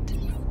that.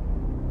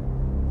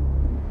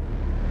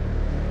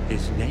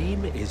 His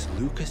name is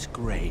Lucas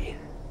Gray,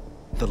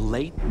 the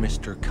late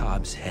Mr.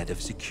 Cobb's head of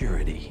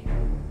security.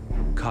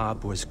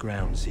 Cobb was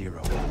ground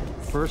zero,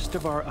 first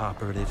of our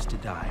operatives to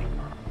die.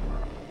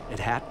 It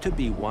had to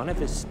be one of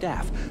his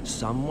staff,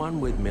 someone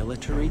with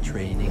military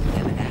training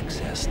and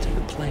access to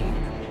the plane.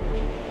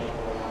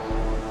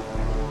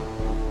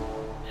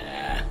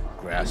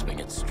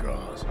 Grasping at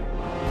straws.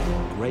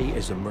 Gray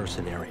is a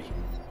mercenary,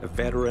 a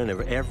veteran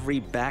of every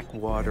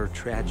backwater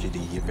tragedy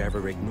you've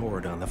ever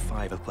ignored on the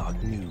 5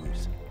 o'clock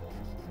news.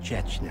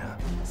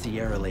 Chechnya,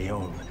 Sierra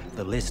Leone,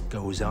 the list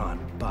goes on,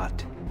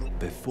 but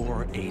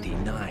before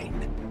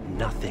 '89,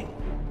 nothing.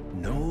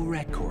 No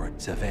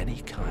records of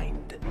any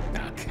kind.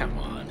 Ah, come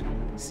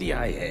on.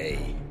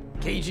 CIA,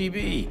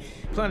 KGB,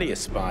 plenty of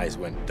spies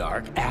went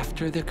dark.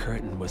 After the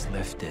curtain was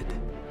lifted,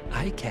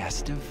 I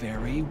cast a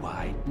very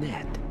wide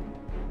net.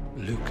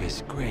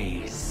 Lucas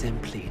Gray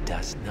simply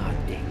does not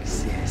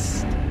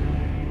exist.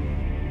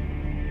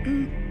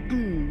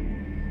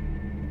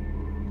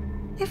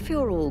 If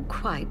you're all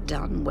quite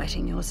done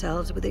wetting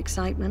yourselves with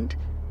excitement,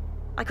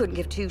 I couldn't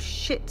give two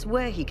shits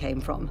where he came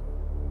from.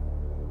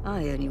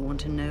 I only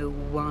want to know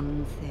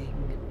one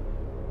thing.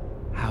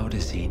 How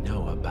does he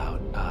know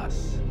about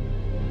us?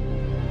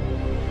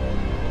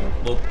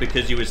 Well,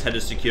 because he was head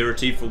of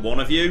security for one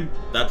of you?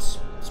 It's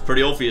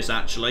pretty obvious,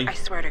 actually. I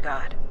swear to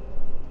God,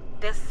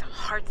 this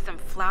hearts and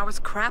flowers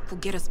crap will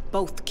get us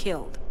both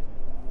killed.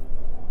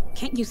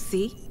 Can't you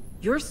see?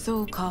 Your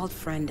so-called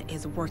friend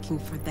is working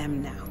for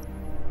them now.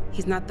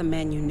 He's not the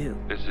man you knew.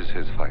 This is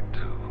his fight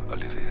too,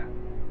 Olivia.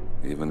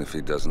 Even if he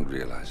doesn't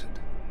realize it.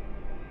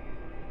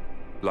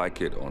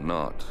 Like it or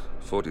not,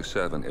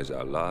 47 is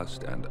our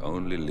last and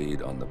only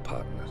lead on the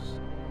partners.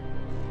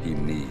 He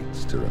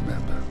needs to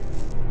remember.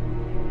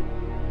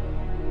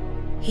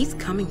 He's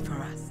coming for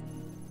us.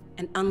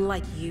 And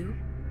unlike you,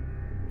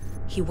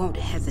 he won't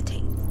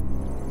hesitate.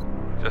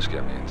 Just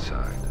get me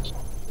inside.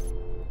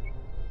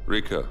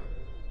 Rico,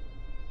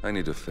 I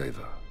need a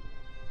favor.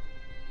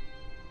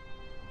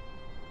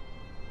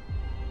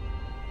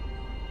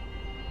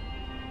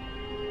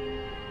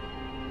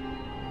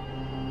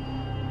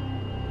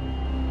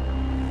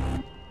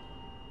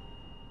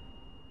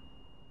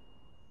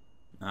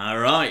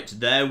 Alright,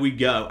 there we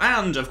go.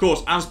 And, of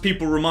course, as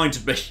people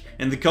reminded me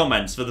in the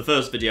comments for the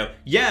first video,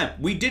 yeah,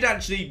 we did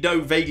actually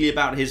know vaguely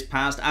about his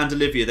past and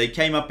Olivia. They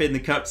came up in the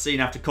cutscene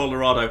after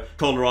Colorado.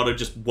 Colorado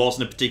just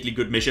wasn't a particularly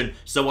good mission,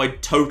 so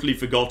I'd totally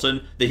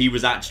forgotten that he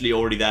was actually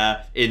already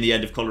there in the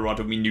end of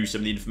Colorado. We knew some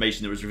of the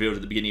information that was revealed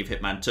at the beginning of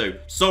Hitman 2.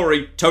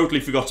 Sorry,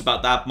 totally forgot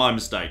about that. My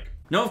mistake.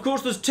 Now, of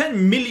course, there's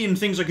 10 million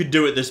things I could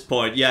do at this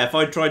point. Yeah, if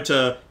I tried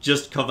to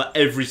just cover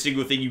every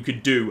single thing you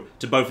could do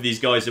to both of these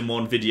guys in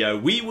one video,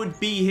 we would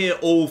be here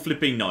all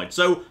flipping night.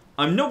 So,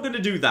 I'm not going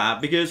to do that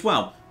because,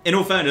 well, in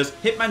all fairness,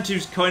 Hitman 2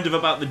 is kind of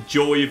about the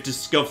joy of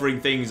discovering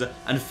things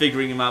and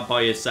figuring them out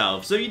by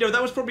yourself. So, you know, that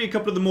was probably a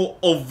couple of the more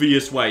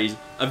obvious ways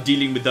of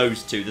dealing with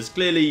those two. There's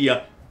clearly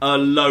a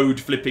load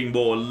flipping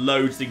more,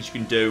 loads of things you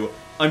can do.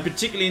 I'm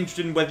particularly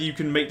interested in whether you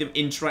can make them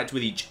interact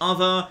with each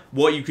other,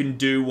 what you can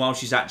do while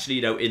she's actually,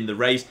 you know, in the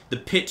race, the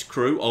pit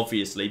crew,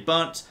 obviously,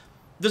 but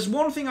there's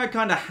one thing I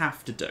kind of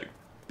have to do,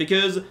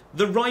 because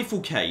the rifle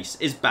case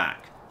is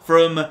back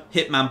from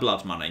Hitman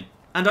Blood Money,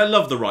 and I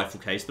love the rifle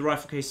case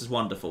is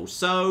wonderful,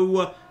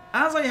 so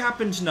as I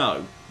happen to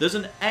know, there's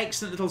an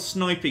excellent little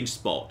sniping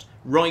spot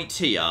right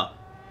here.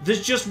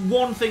 There's just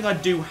one thing I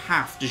do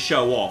have to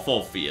show off,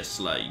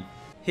 obviously.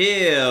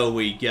 Here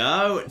we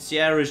go.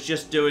 Sierra's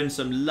just doing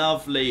some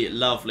lovely,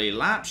 lovely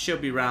laps. She'll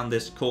be round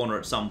this corner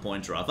at some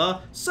point or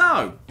other.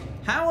 So,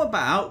 how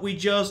about we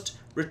just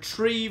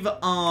retrieve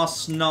our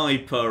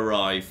sniper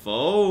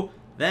rifle?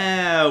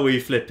 There we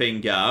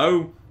flipping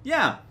go.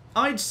 Yeah,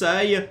 I'd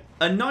say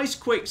a nice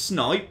quick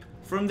snipe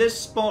from this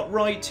spot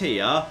right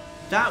here.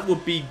 That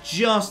would be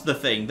just the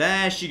thing.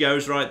 There she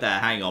goes right there.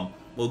 Hang on.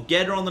 We'll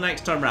get her on the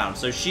next time round.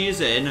 So she is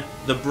in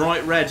the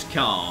bright red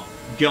car.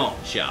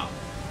 Gotcha.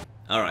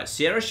 Alright,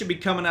 Sierra should be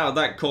coming out of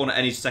that corner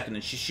any second,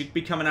 and she should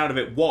be coming out of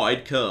it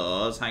wide,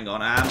 cause, hang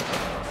on, and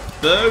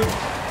boom!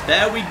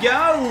 There we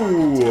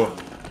go!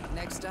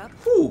 Next up,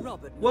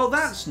 Robert. Well,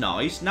 that's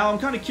nice. Now, I'm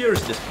kind of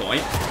curious at this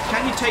point.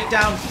 Can you take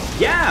down...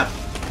 Yeah!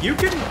 You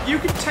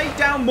can take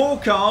down more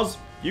cars.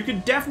 You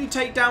can definitely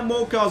take down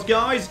more cars,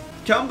 guys.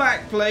 Come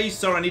back, please.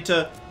 Sorry, I need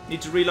to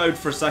reload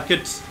for a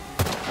second.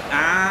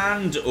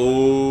 And,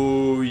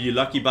 oh, you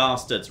lucky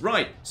bastards.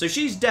 Right, so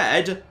she's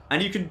dead,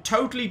 and you can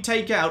totally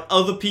take out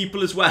other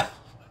people as well.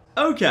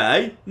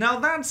 Okay, now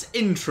that's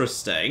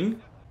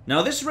interesting.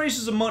 Now this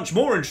raises a much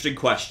more interesting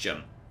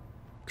question.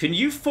 Can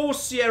you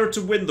force Sierra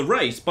to win the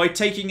race by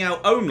taking out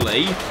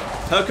only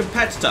her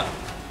competitor?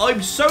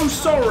 I'm so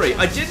sorry,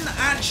 I didn't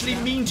actually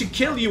mean to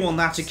kill you on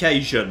that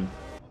occasion.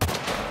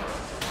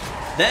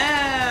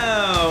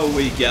 There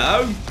we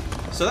go.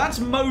 So that's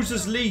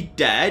Moses Lee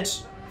dead.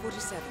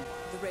 47.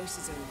 The race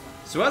is over.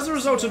 So as a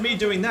result of me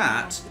doing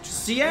that,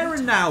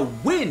 Sierra now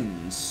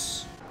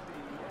wins.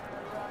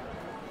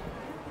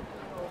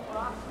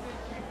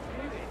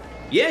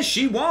 Yes,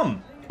 she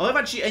won. I've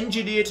actually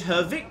engineered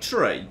her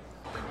victory.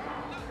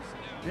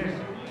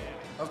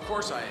 Of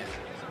course I am.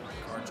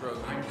 Car drove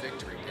you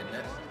victory, didn't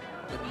it?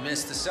 Wouldn't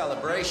miss the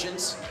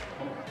celebrations.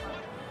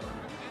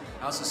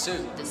 How's the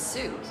suit? The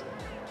suit?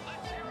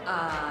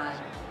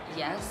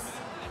 Yes.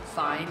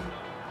 Fine.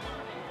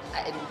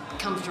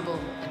 Comfortable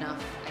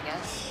enough, I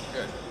guess.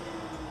 Good.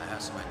 I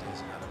have some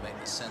ideas on how to make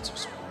the sensor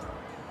smaller.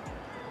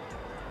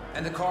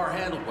 And the car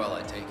handled well,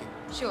 I take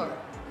it. Sure.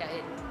 Yeah,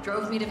 it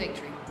drove me to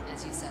victory,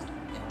 as you said.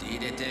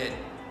 Indeed it did.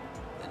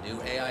 The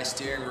new AI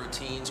steering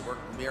routines work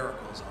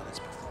miracles on its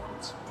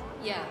performance.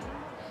 Yeah.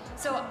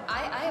 So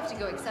I have to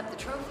go accept the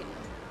trophy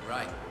now.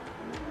 Right.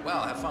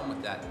 Well, have fun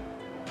with that.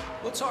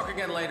 We'll talk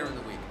again later in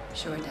the week.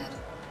 Sure,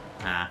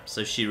 Dad.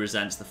 So she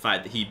resents the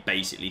fact that he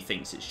basically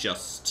thinks it's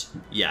just,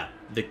 yeah,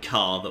 the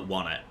car that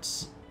won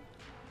it.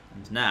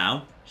 And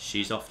now,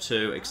 she's off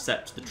to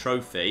accept the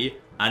trophy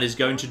and is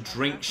going to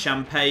drink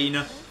champagne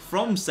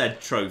from said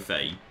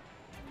trophy.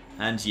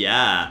 And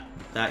yeah,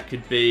 that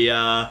could be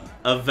a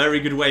very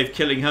good way of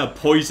killing her,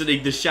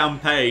 poisoning the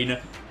champagne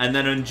and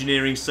then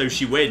engineering so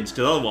she wins,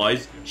 because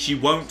otherwise she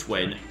won't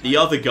win. The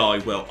other guy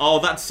will. Oh,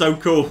 that's so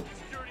cool.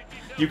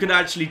 You can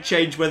actually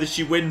change whether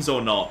she wins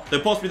or not.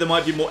 Though possibly there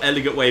might be a more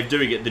elegant way of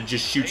doing it than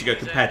just shooting a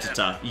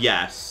competitor.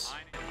 Yes.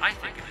 I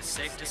think it is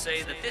safe to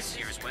say that this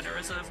year's winner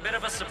is a bit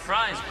of a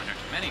surprise winner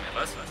to many of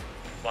us.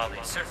 While they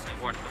certainly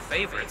weren't the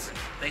favorites,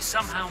 they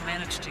somehow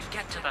managed to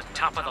get to the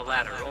top of the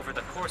ladder over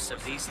the course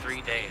of these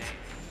 3 days,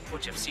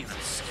 which have seen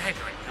a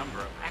staggering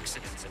number of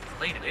accidents and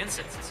related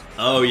incidents.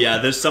 Oh yeah,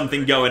 there's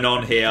something going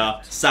on here.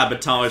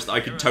 Sabotage that I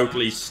can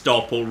totally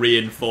stop or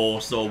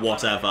reinforce or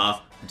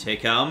whatever. And here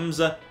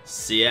comes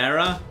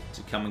Sierra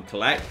to come and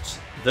collect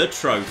the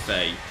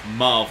trophy.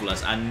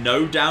 Marvellous, and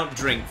no doubt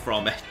drink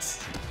from it.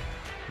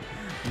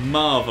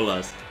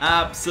 Marvellous.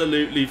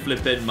 Absolutely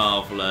flippin'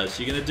 marvellous.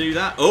 You're going to do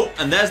that? Oh,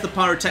 and there's the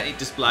pyrotechnic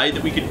display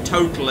that we could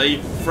totally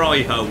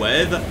fry her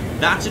with.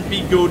 That'd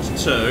be good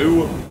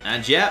too.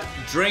 And yep,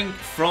 drink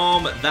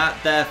from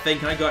that there thing.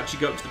 Can I actually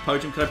go up to the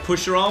podium? Can I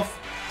push her off?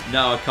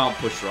 No, I can't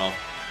push her off.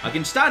 I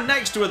can stand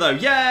next to her though.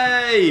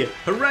 Yay!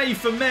 Hooray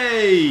for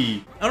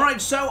me! Alright,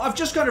 so I've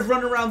just kind of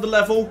run around the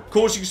level,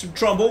 causing some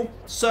trouble.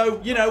 So,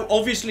 you know,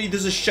 obviously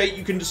there's a shake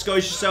you can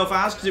disguise yourself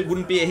as, because it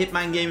wouldn't be a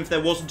Hitman game if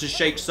there wasn't a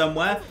shake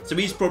somewhere. So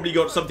he's probably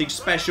got something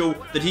special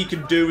that he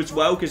can do as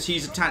well, because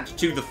he's attached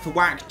to the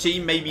Thwack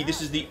team. Maybe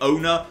this is the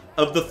owner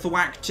of the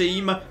Thwack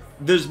team.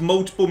 There's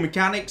multiple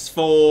mechanics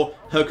for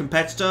her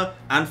competitor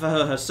and for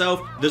her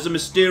herself. There's a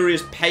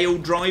mysterious pale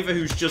driver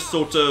who's just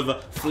sort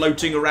of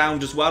floating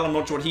around as well. I'm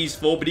not sure what he's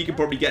for, but he could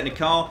probably get in a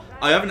car.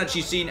 I haven't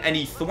actually seen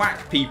any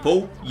Thwack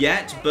people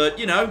yet, but,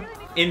 you know,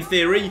 in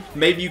theory,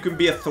 maybe you can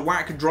be a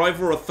Thwack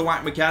driver or a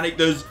Thwack mechanic.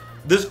 There's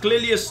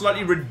clearly a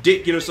slightly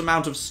ridiculous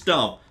amount of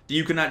stuff that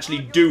you can actually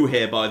do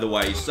here, by the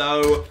way.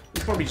 So,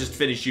 we'll probably just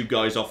finish you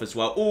guys off as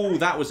well. Oh,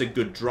 that was a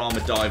good drama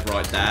dive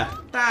right there.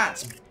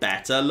 That's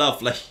better.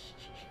 Lovely.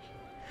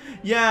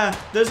 Yeah,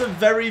 there's a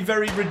very,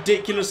 very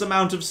ridiculous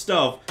amount of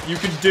stuff you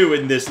can do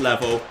in this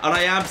level, and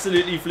I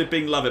absolutely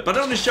flipping love it. But I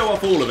don't want to show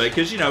off all of it,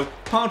 because, you know,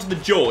 part of the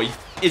joy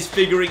is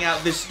figuring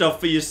out this stuff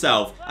for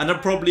yourself, and I'm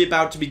probably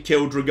about to be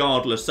killed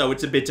regardless, so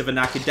it's a bit of an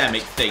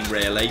academic thing,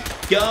 really.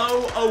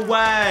 Go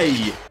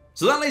away!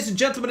 So that, ladies and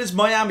gentlemen, is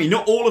Miami.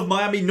 Not all of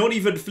Miami, not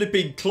even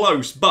flipping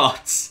close,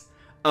 but...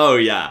 oh,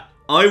 yeah.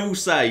 I will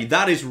say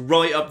that is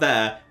right up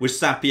there with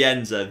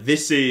Sapienza.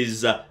 This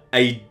is...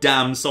 a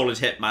damn solid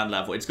Hitman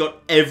level. It's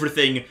got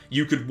everything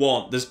you could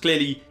want. There's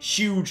clearly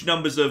huge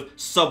numbers of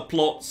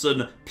subplots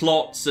and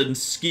plots and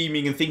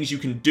scheming and things you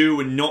can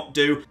do and not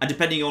do. And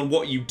depending on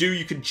what you do,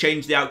 you can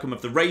change the outcome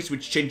of the race,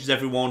 which changes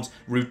everyone's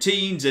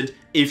routines. And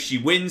if she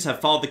wins, her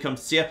father comes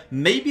to see her.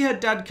 Maybe her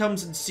dad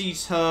comes and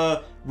sees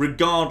her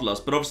regardless,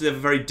 but obviously they have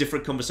a very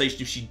different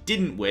conversation if she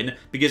didn't win,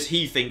 because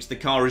he thinks the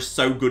car is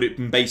so good it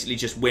can basically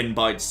just win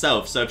by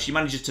itself. So if she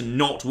manages to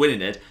not win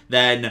in it,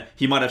 then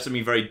he might have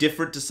something very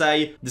different to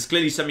say. There's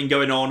clearly something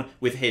going on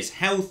with his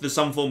health. There's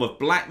some form of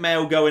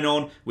blackmail going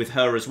on with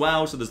her as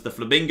well. So there's the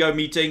Flamingo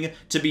meeting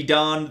to be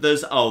done.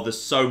 There's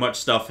so much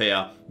stuff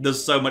here.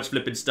 There's so much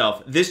flipping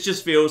stuff. This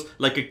just feels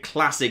like a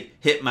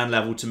classic Hitman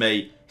level to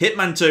me.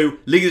 Hitman 2,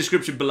 link in the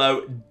description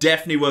below.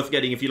 Definitely worth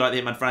getting if you like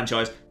the Hitman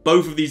franchise.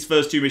 Both of these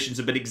first two missions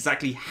have been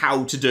exactly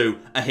how to do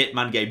a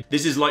Hitman game.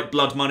 This is like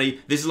Blood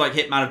Money. This is like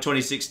Hitman of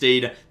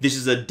 2016. This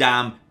is a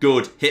damn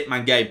good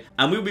Hitman game.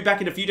 And we'll be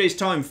back in a few days'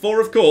 time for,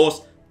 of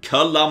course,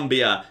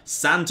 Colombia,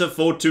 Santa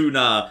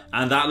Fortuna.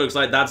 And that looks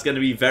like that's going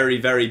to be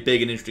very, very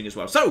big and interesting as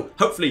well. So,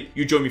 hopefully,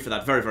 you join me for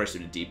that very, very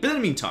soon indeed. But in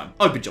the meantime,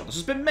 I've been John. This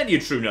has been Many a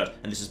True Nerd.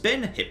 And this has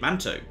been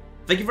Hitman 2.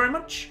 Thank you very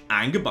much,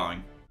 and goodbye.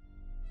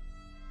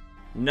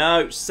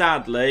 No,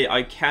 sadly,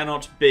 I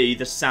cannot be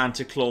the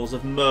Santa Claus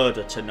of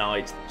murder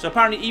tonight. So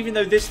apparently, even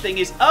though this thing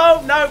is...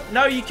 oh, no,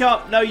 no, you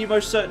can't. No, you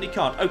most certainly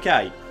can't.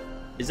 Okay.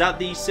 Is that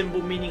the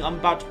symbol meaning I'm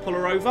about to pull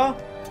her over?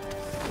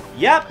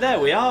 Yep, there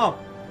we are.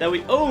 There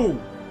we...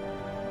 oh!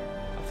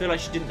 I feel like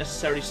she didn't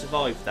necessarily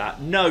survive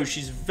that. No,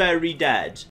 she's very dead.